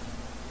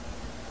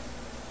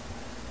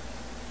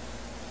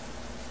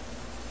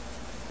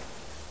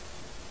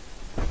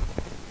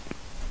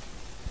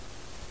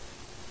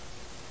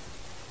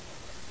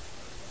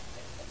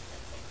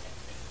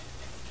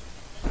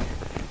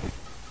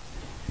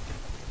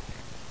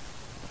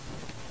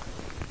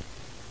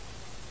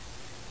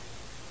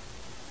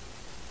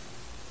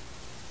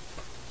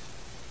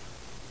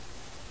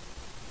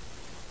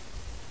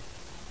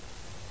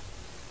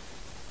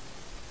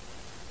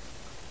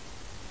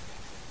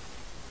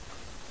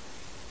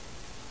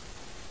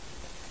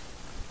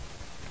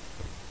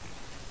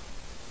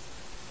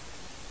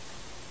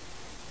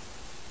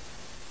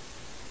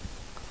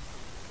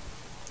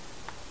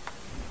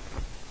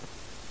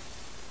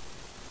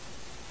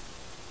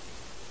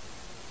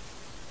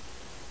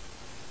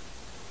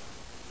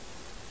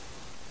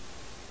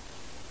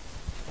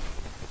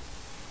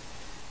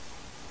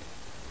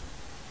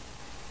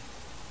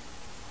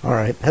 All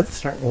right, that's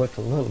starting to look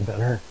a little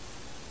better.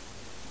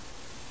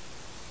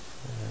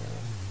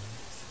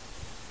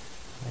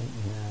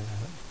 Lighten that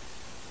up.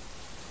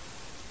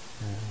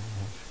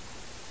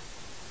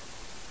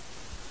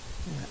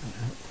 That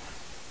up.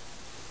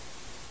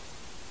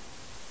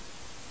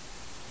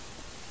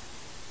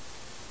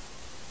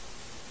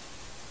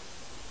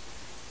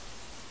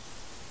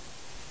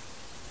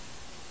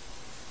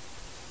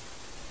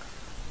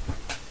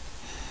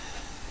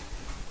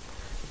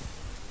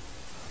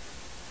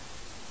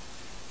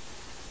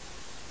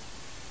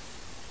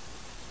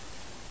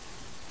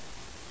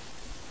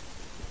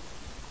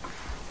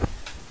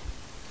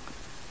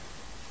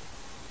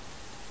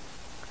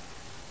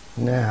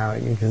 Now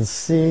you can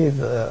see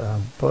the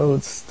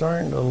boat's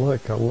starting to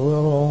look a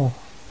little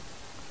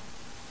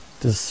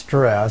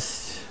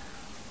distressed.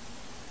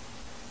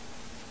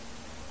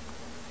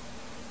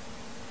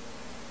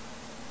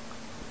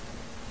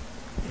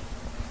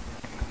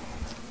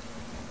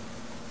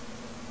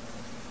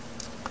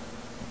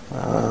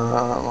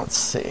 Let's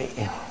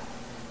see.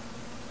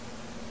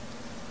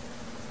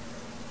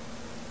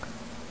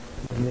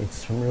 Make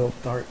some real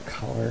dark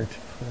color to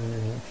put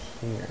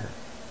underneath here.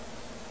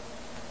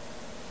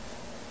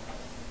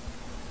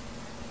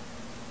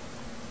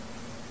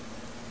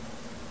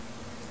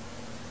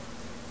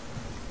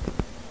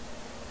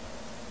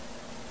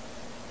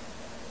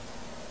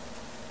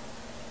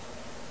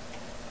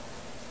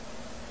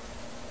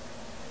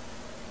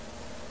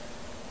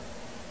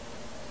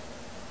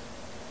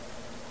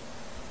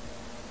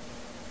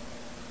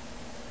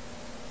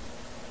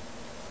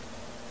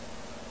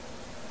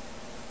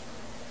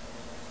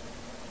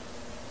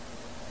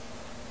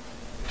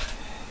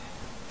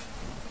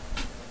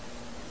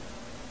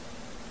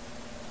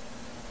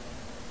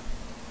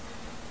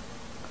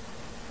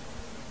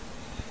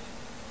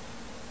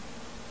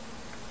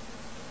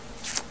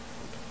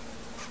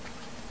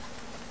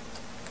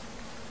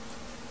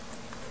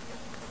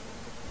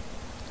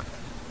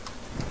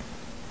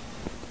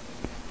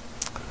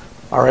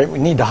 All right, we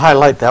need to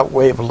highlight that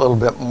wave a little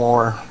bit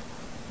more.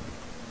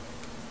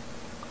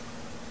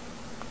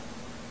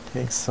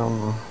 Take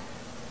some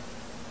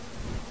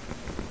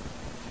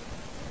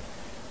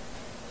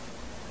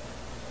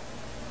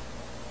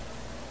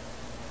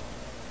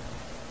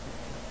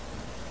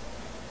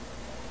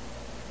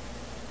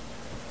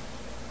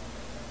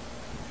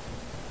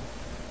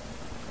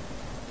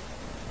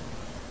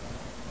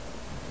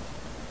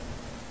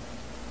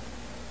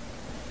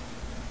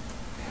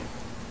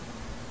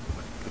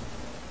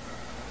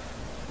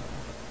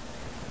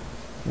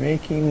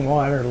making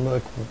water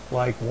look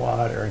like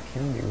water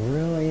can be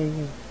really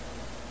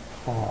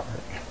hard.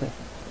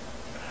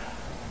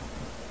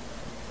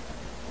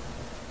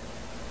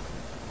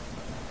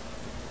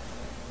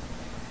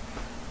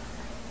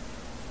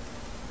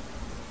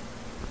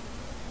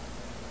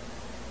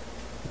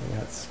 You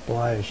got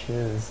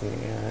splashes, you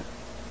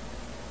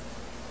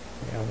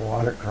got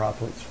water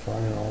droplets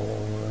flying all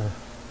over.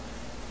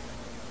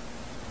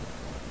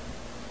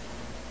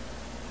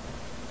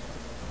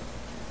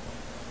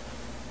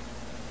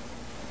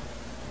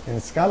 And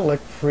it's got to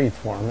look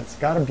freeform. It's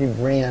got to be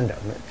random.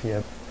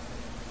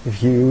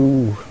 If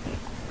you,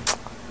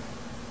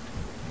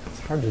 it's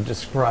hard to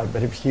describe,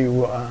 but if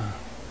you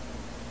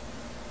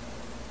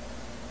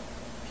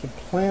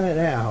plan it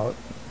out,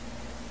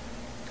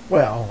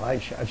 well, I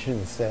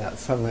shouldn't say that.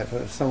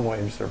 Some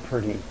waves are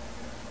pretty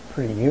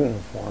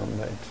uniform,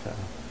 but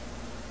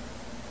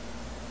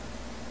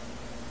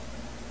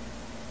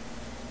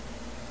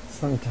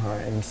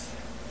sometimes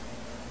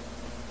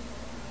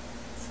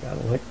it's got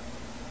to look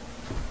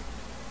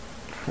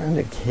kind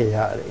of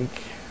chaotic,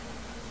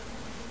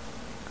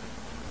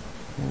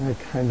 and I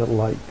kind of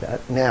like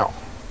that. Now,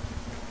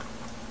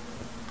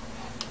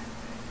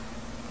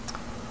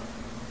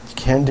 what you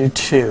can do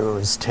too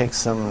is take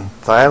some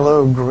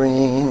phthalo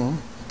green,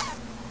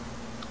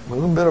 a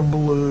little bit of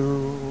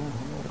blue,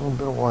 a little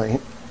bit of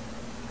white,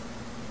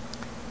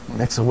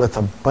 mix it with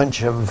a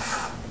bunch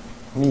of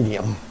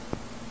medium,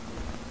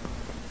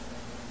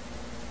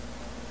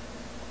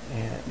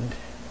 and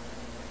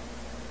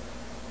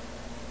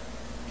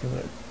give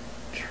it a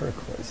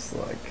turquoise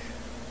look,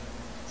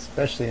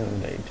 especially in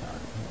the daytime.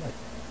 Like,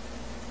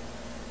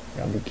 you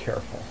gotta be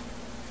careful.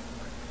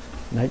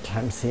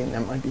 Nighttime seeing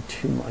that might be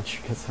too much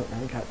because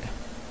I got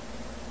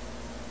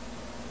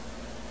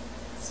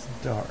it's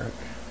dark.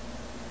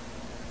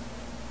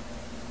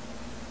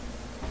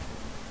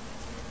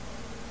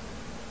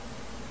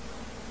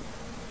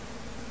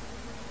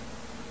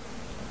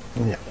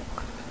 Yeah,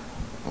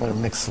 I'm gonna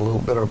mix a little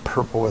bit of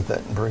purple with it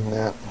and bring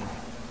that.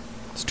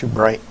 It's too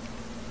bright.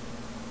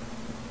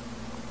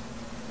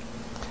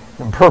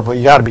 And purple,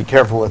 you got to be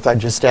careful with. I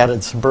just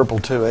added some purple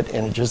to it,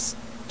 and it just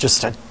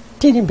a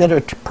teeny bit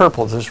of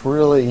purple just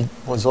really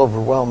was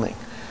overwhelming.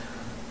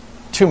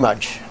 Too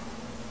much.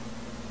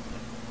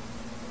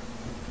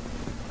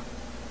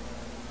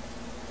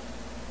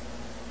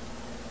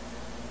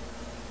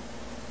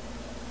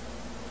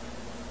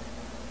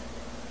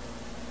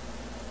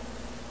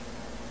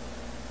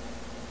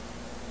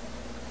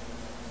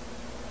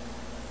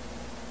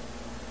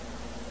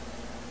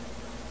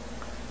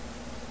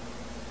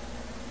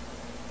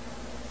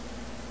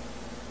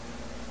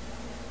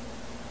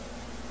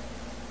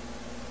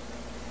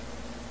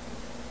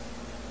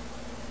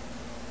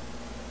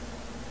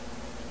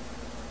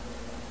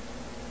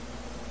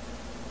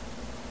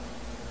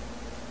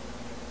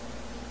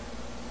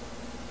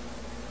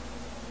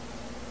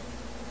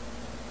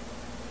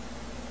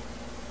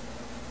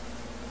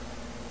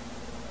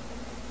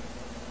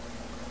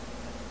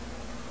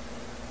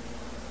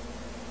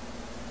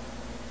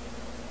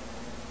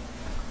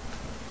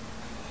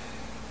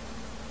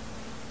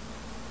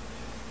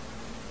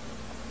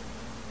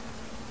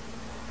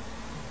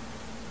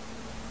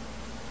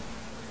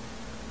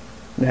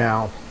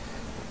 Now,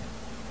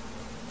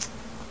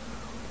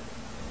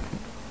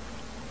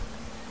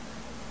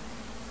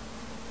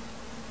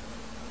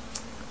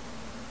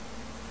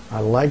 I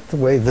like the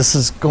way this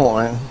is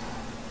going.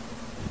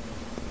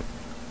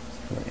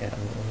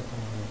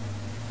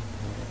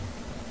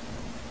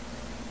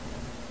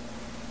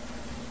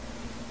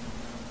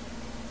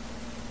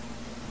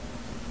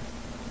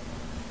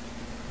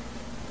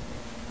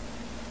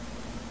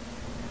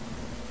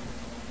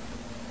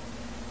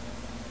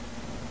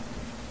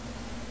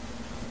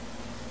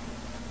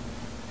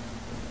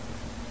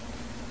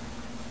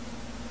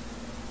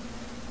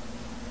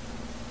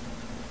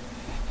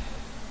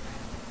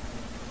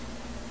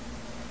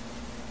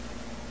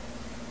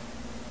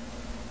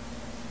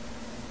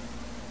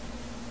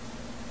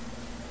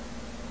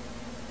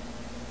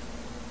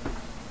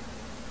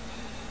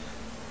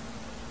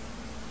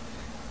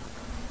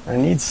 I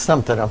need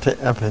something up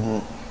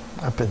in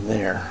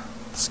there.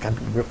 It's got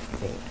to be real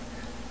faint.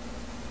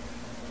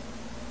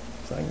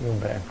 So I can go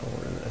back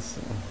over this,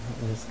 and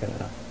I'm just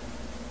gonna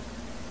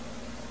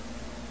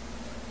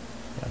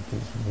got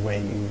these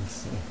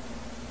waves. And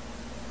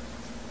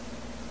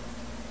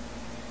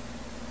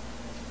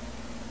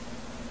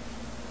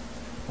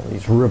all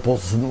these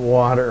ripples in the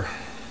water.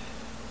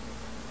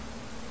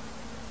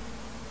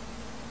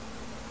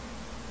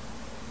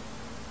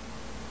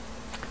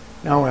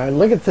 Now, when I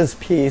look at this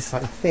piece, I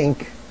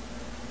think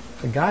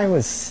the guy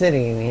was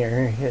sitting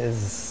here. He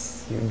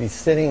would be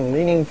sitting,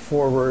 leaning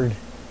forward,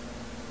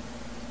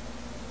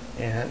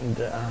 and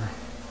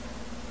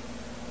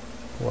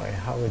boy,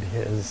 how would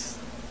let's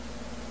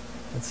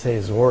say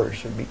his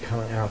oars would be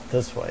coming out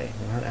this way,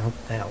 not out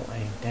that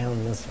way,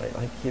 down this way,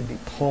 like he'd be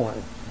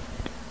pulling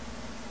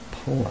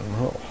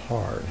real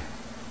hard.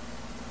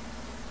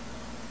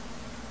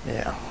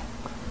 Yeah.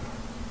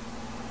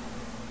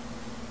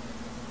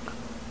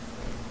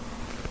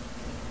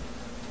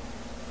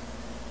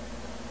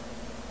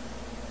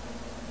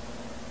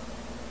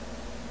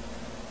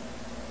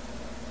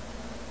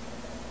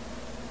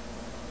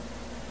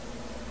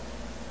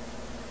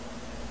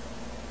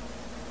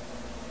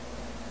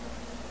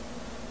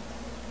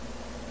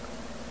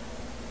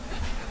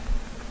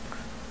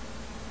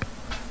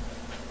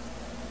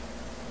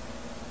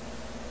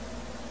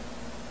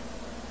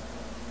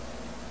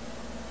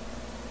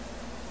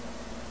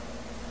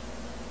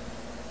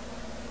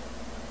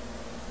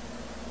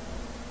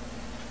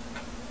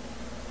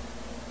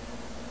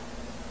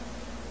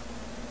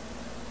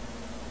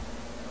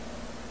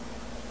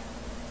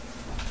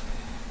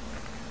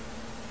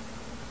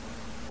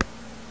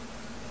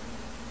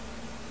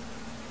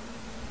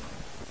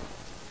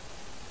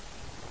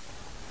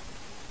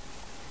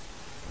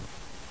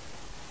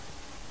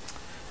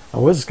 I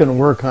was going to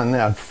work on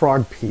that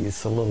frog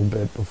piece a little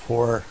bit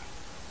before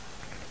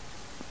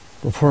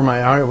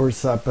my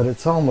hour's up, but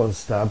it's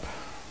almost up.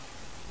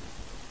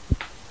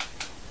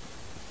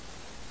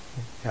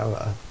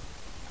 Have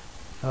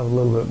a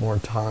little bit more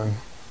time.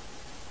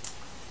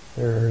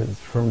 There is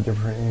from a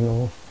different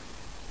angle.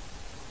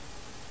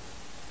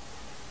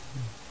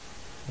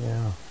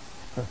 Yeah.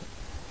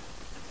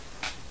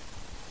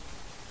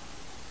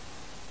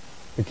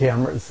 The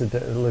cameras, it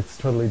looks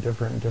totally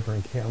different in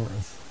different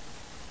cameras.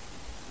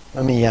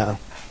 Let me,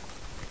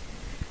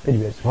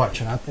 videos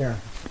watching out there.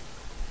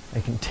 I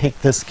can take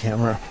this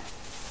camera.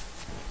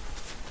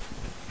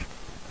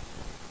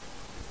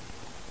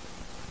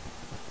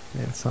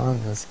 It's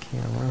on this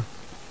camera.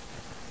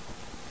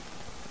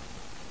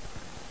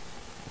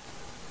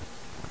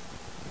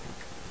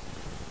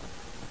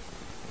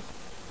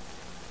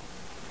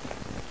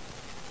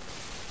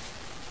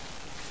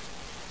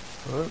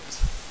 Whoops.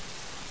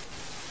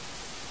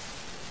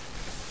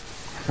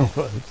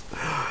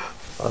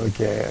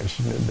 Okay, I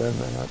shouldn't have done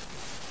that.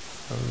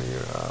 That'll be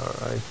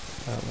alright.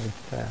 Not like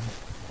that.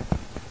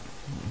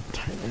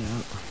 Tighten it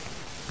up.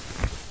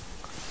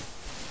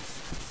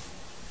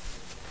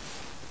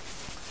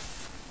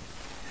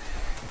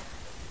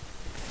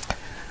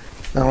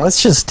 Now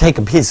let's just take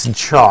a piece of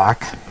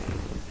chalk.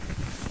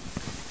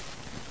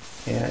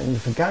 And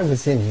if a guy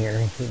was in here,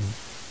 his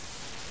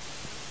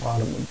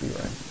bottom would be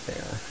right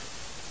there.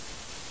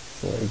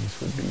 His legs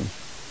would be,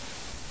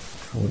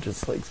 how would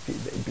his legs be?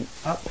 They'd be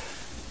up.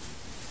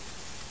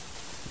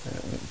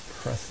 And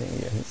pressing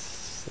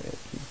against it,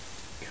 keep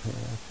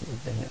coming up and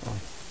down.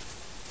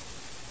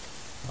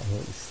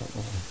 Probably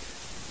something like,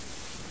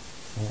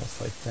 almost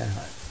like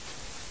that.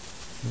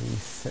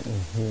 He's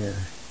sitting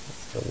here,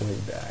 still way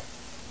back.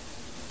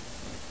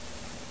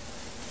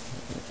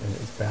 And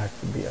his back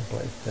would be up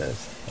like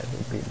this, head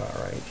would be about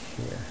right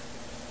here.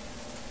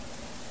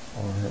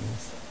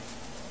 Arms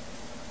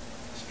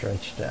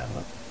stretched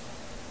out.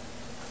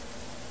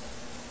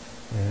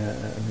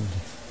 And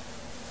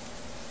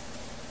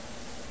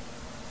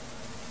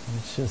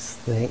let's just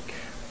think,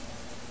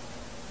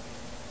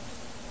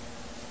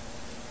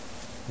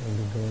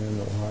 maybe going in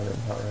the water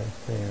about right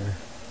there.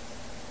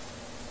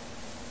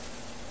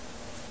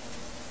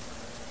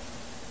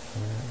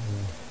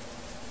 And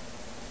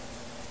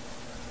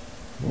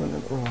going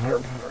in the water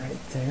about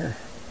right there.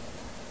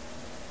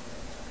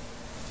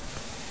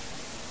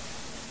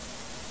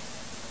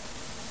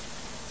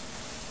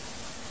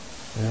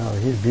 Now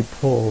he'd be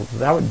pulled,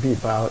 that would be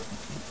about,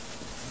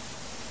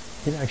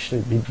 he'd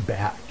actually be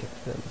back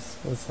if it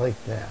was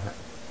like that.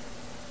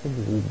 He'd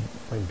be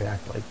going back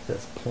like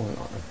this, pulling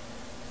on him.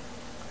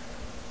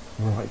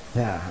 More like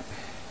that.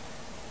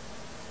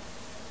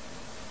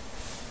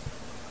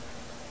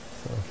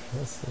 So if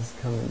this is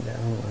coming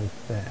down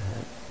like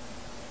that,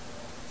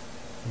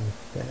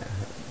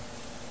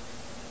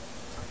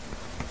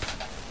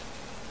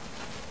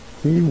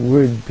 he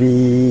would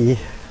be,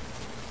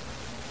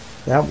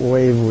 that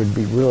wave would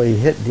be really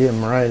hitting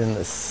him right in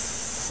the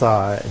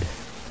side.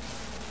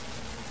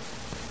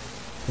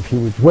 If he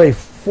was way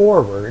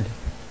forward,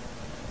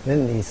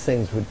 then these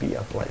things would be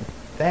up like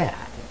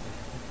that.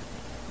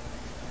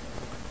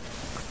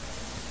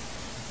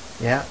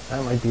 Yeah,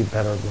 that might be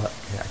better luck,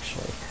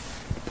 actually.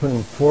 put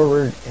them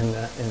forward and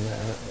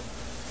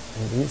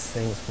these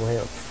things way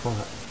up front.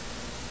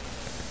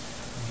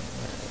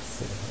 Let's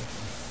see.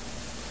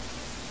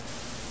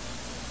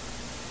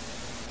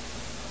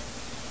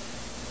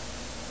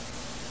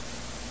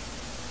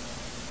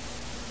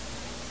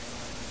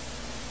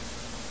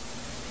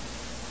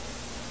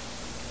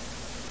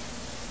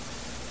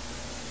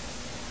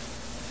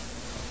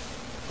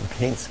 The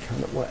paint's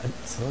kind of wet,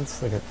 so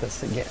let's look at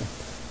this again.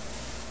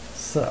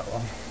 So,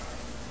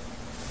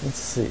 let's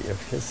see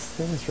if his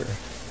things are,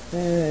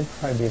 it'd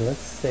probably be, let's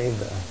say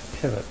the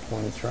pivot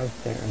points right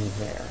there and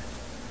there.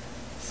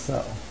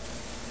 So,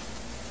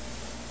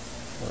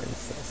 where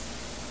is this?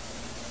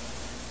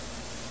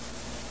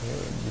 It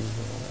would be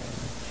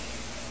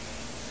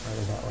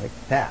right about like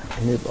that,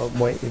 and it will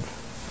wave.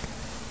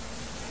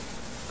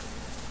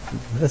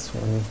 This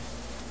one,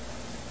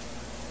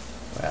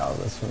 well,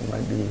 this one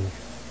might be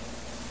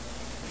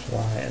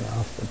flying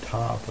off the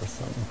top or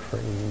something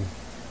crazy.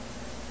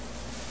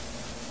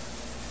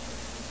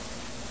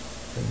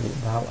 Could be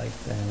about like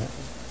that.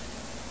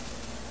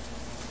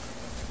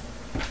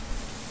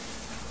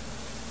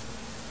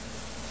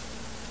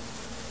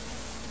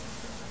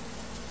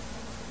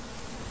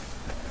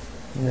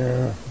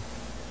 Yeah.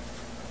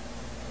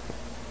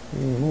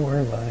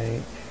 More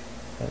like,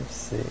 let's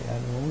see, I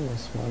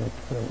almost want to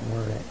put it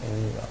more at an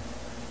angle.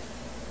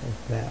 Like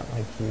that,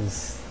 like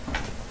he's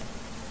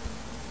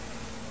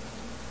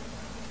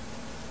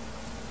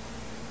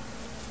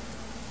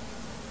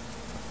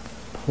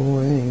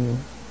pulling.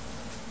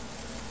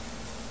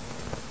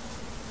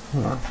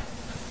 Huh.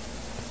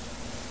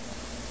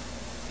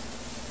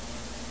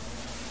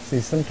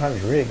 See,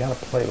 sometimes you really got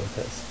to play with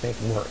this, make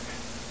it work.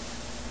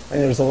 I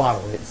mean, there's a lot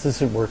of ways.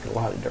 This would work a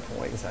lot of different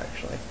ways,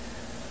 actually.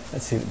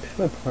 Let's see, the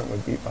pivot point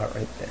would be about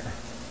right there.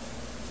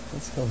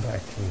 Let's go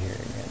back to here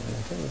again. And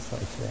if it was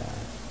like that,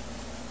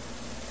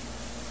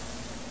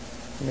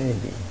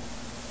 maybe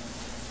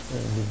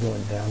it would be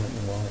going down in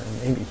the water, and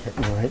maybe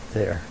hitting right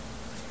there.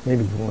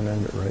 Maybe going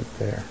under right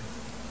there.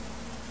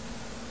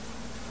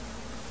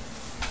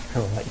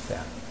 Kind of like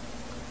that.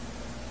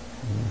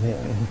 And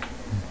then,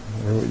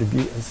 where would it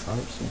be? His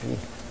arms would be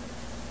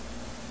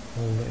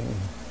holding.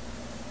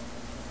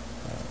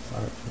 His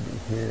arms would be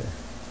here.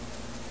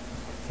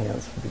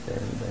 Hands would be there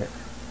and there.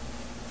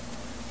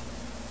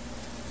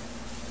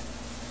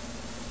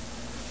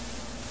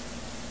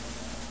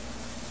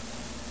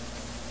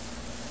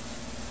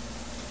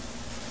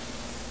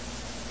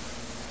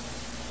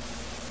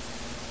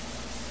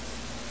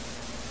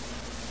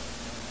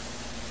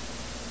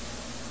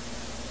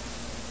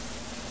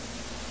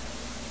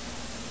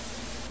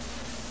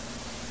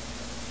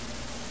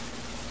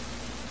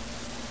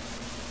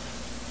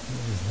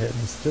 His head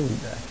would still be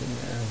back in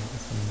there.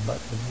 This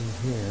butt would be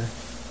here.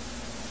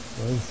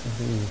 Legs would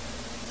be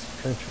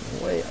stretching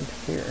way up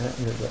here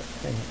under that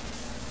thing.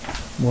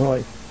 More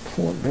like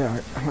pull it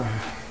back.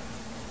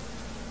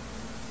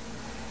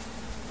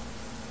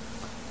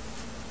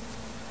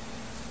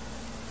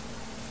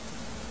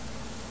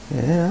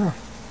 Yeah.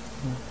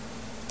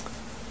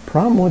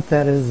 Problem with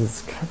that is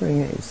it's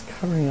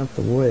covering up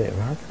the wave.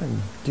 How can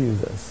I do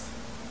this?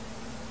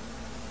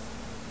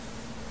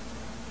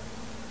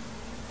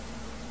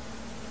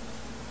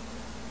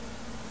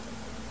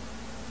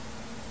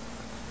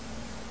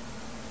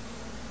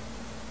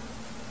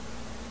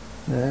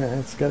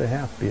 It's got to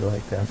have to be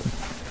like that. But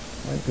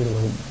might be a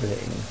little big.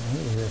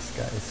 Maybe this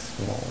guy's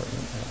smaller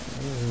than that.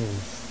 Maybe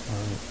his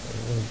arms are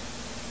a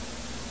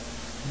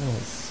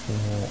little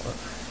smaller.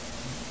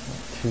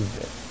 Not too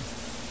big.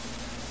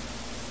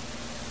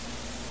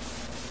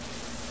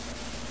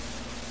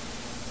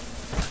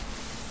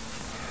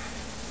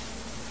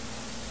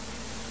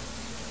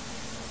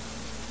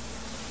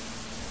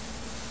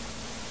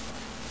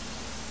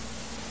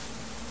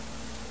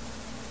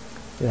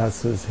 Yeah,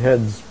 so his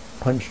head's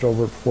punched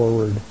over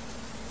forward.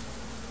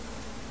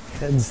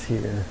 Head's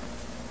here.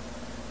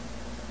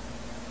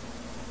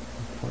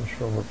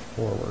 Punched over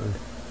forward.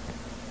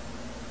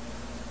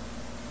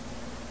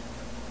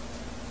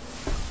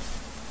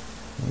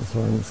 This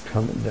one's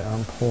coming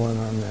down, pulling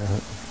on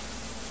that.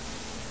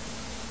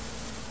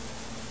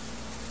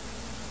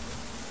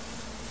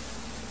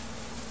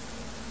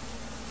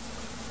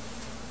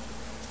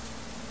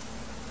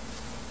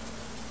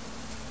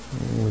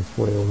 And it's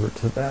way over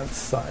to that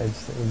side,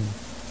 so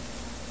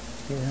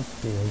you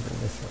have to be over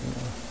this one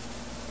now.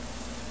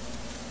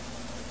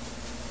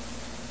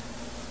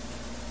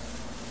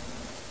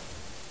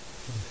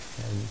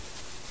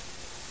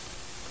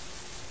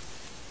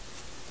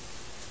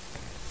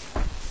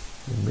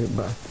 Maybe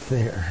about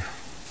there.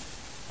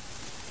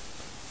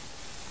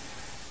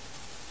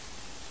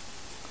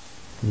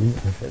 Even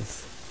if his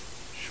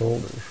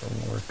shoulders were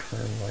more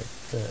turned like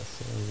this,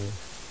 it would be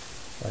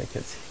like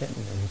it's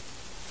hitting him.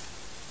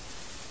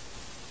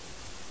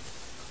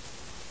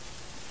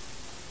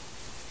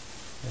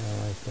 Yeah,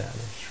 like that.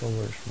 His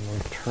shoulders are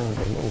more turned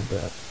a little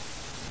bit.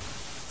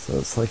 So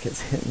it's like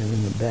it's hitting him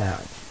in the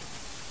back.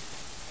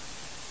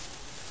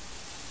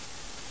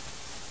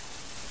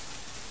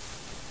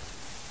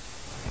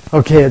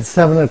 Okay, it's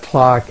 7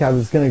 o'clock. I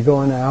was going to go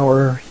an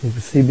hour. You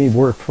can see me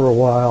work for a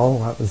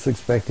while. I was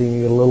expecting to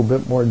get a little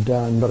bit more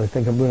done, but I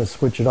think I'm going to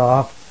switch it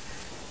off.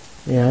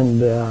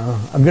 And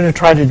I'm going to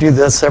try to do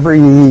this every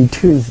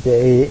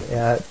Tuesday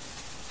at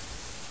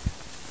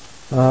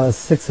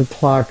 6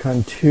 o'clock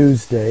on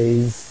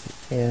Tuesdays.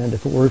 And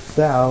if it works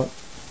out,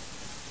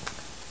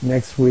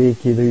 next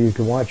week, either you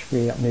can watch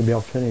me, maybe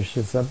I'll finish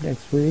this up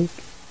next week,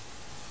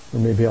 or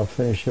maybe I'll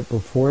finish it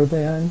before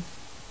then,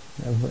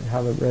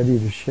 have it ready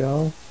to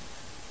show.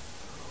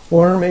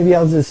 Or maybe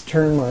I'll just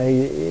turn my,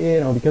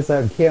 because I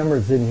have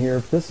cameras in here,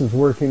 if this is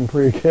working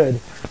pretty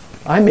good,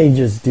 I may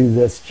just do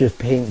this, just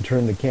paint and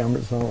turn the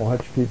cameras on,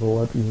 watch people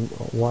let me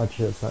watch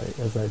as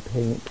I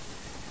paint.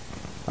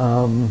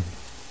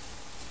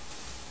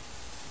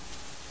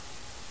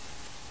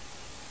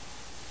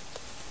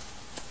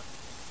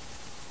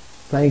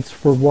 Thanks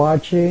for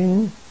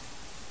watching.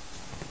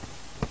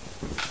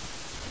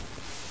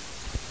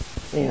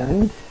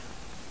 And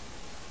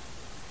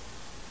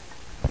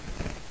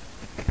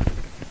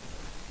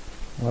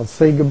I'll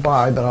say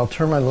goodbye, but I'll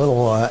turn my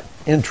little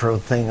intro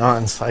thing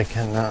on so I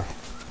can,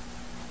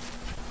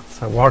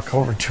 so I walk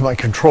over to my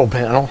control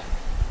panel.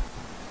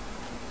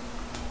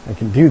 I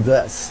can do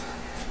this.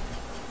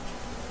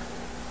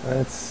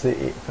 Let's see,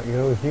 if I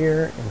go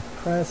here and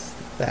press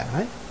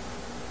that.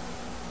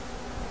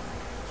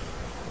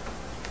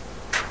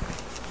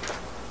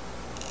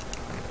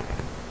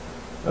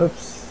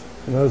 Oops,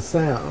 no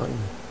sound.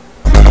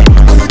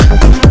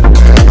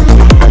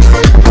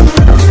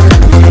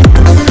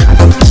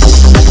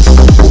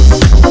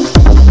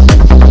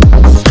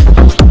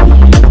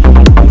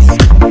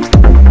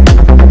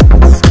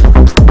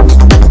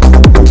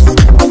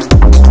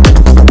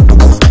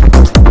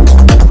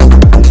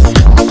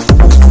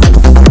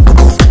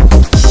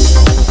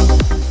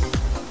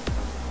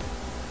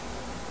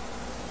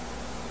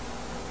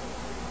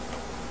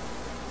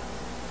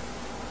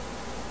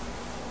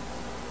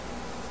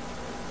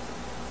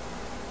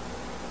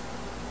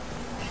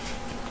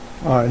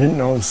 Oh, I didn't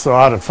know it was so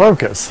out of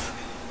focus.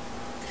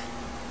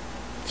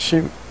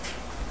 Shoot.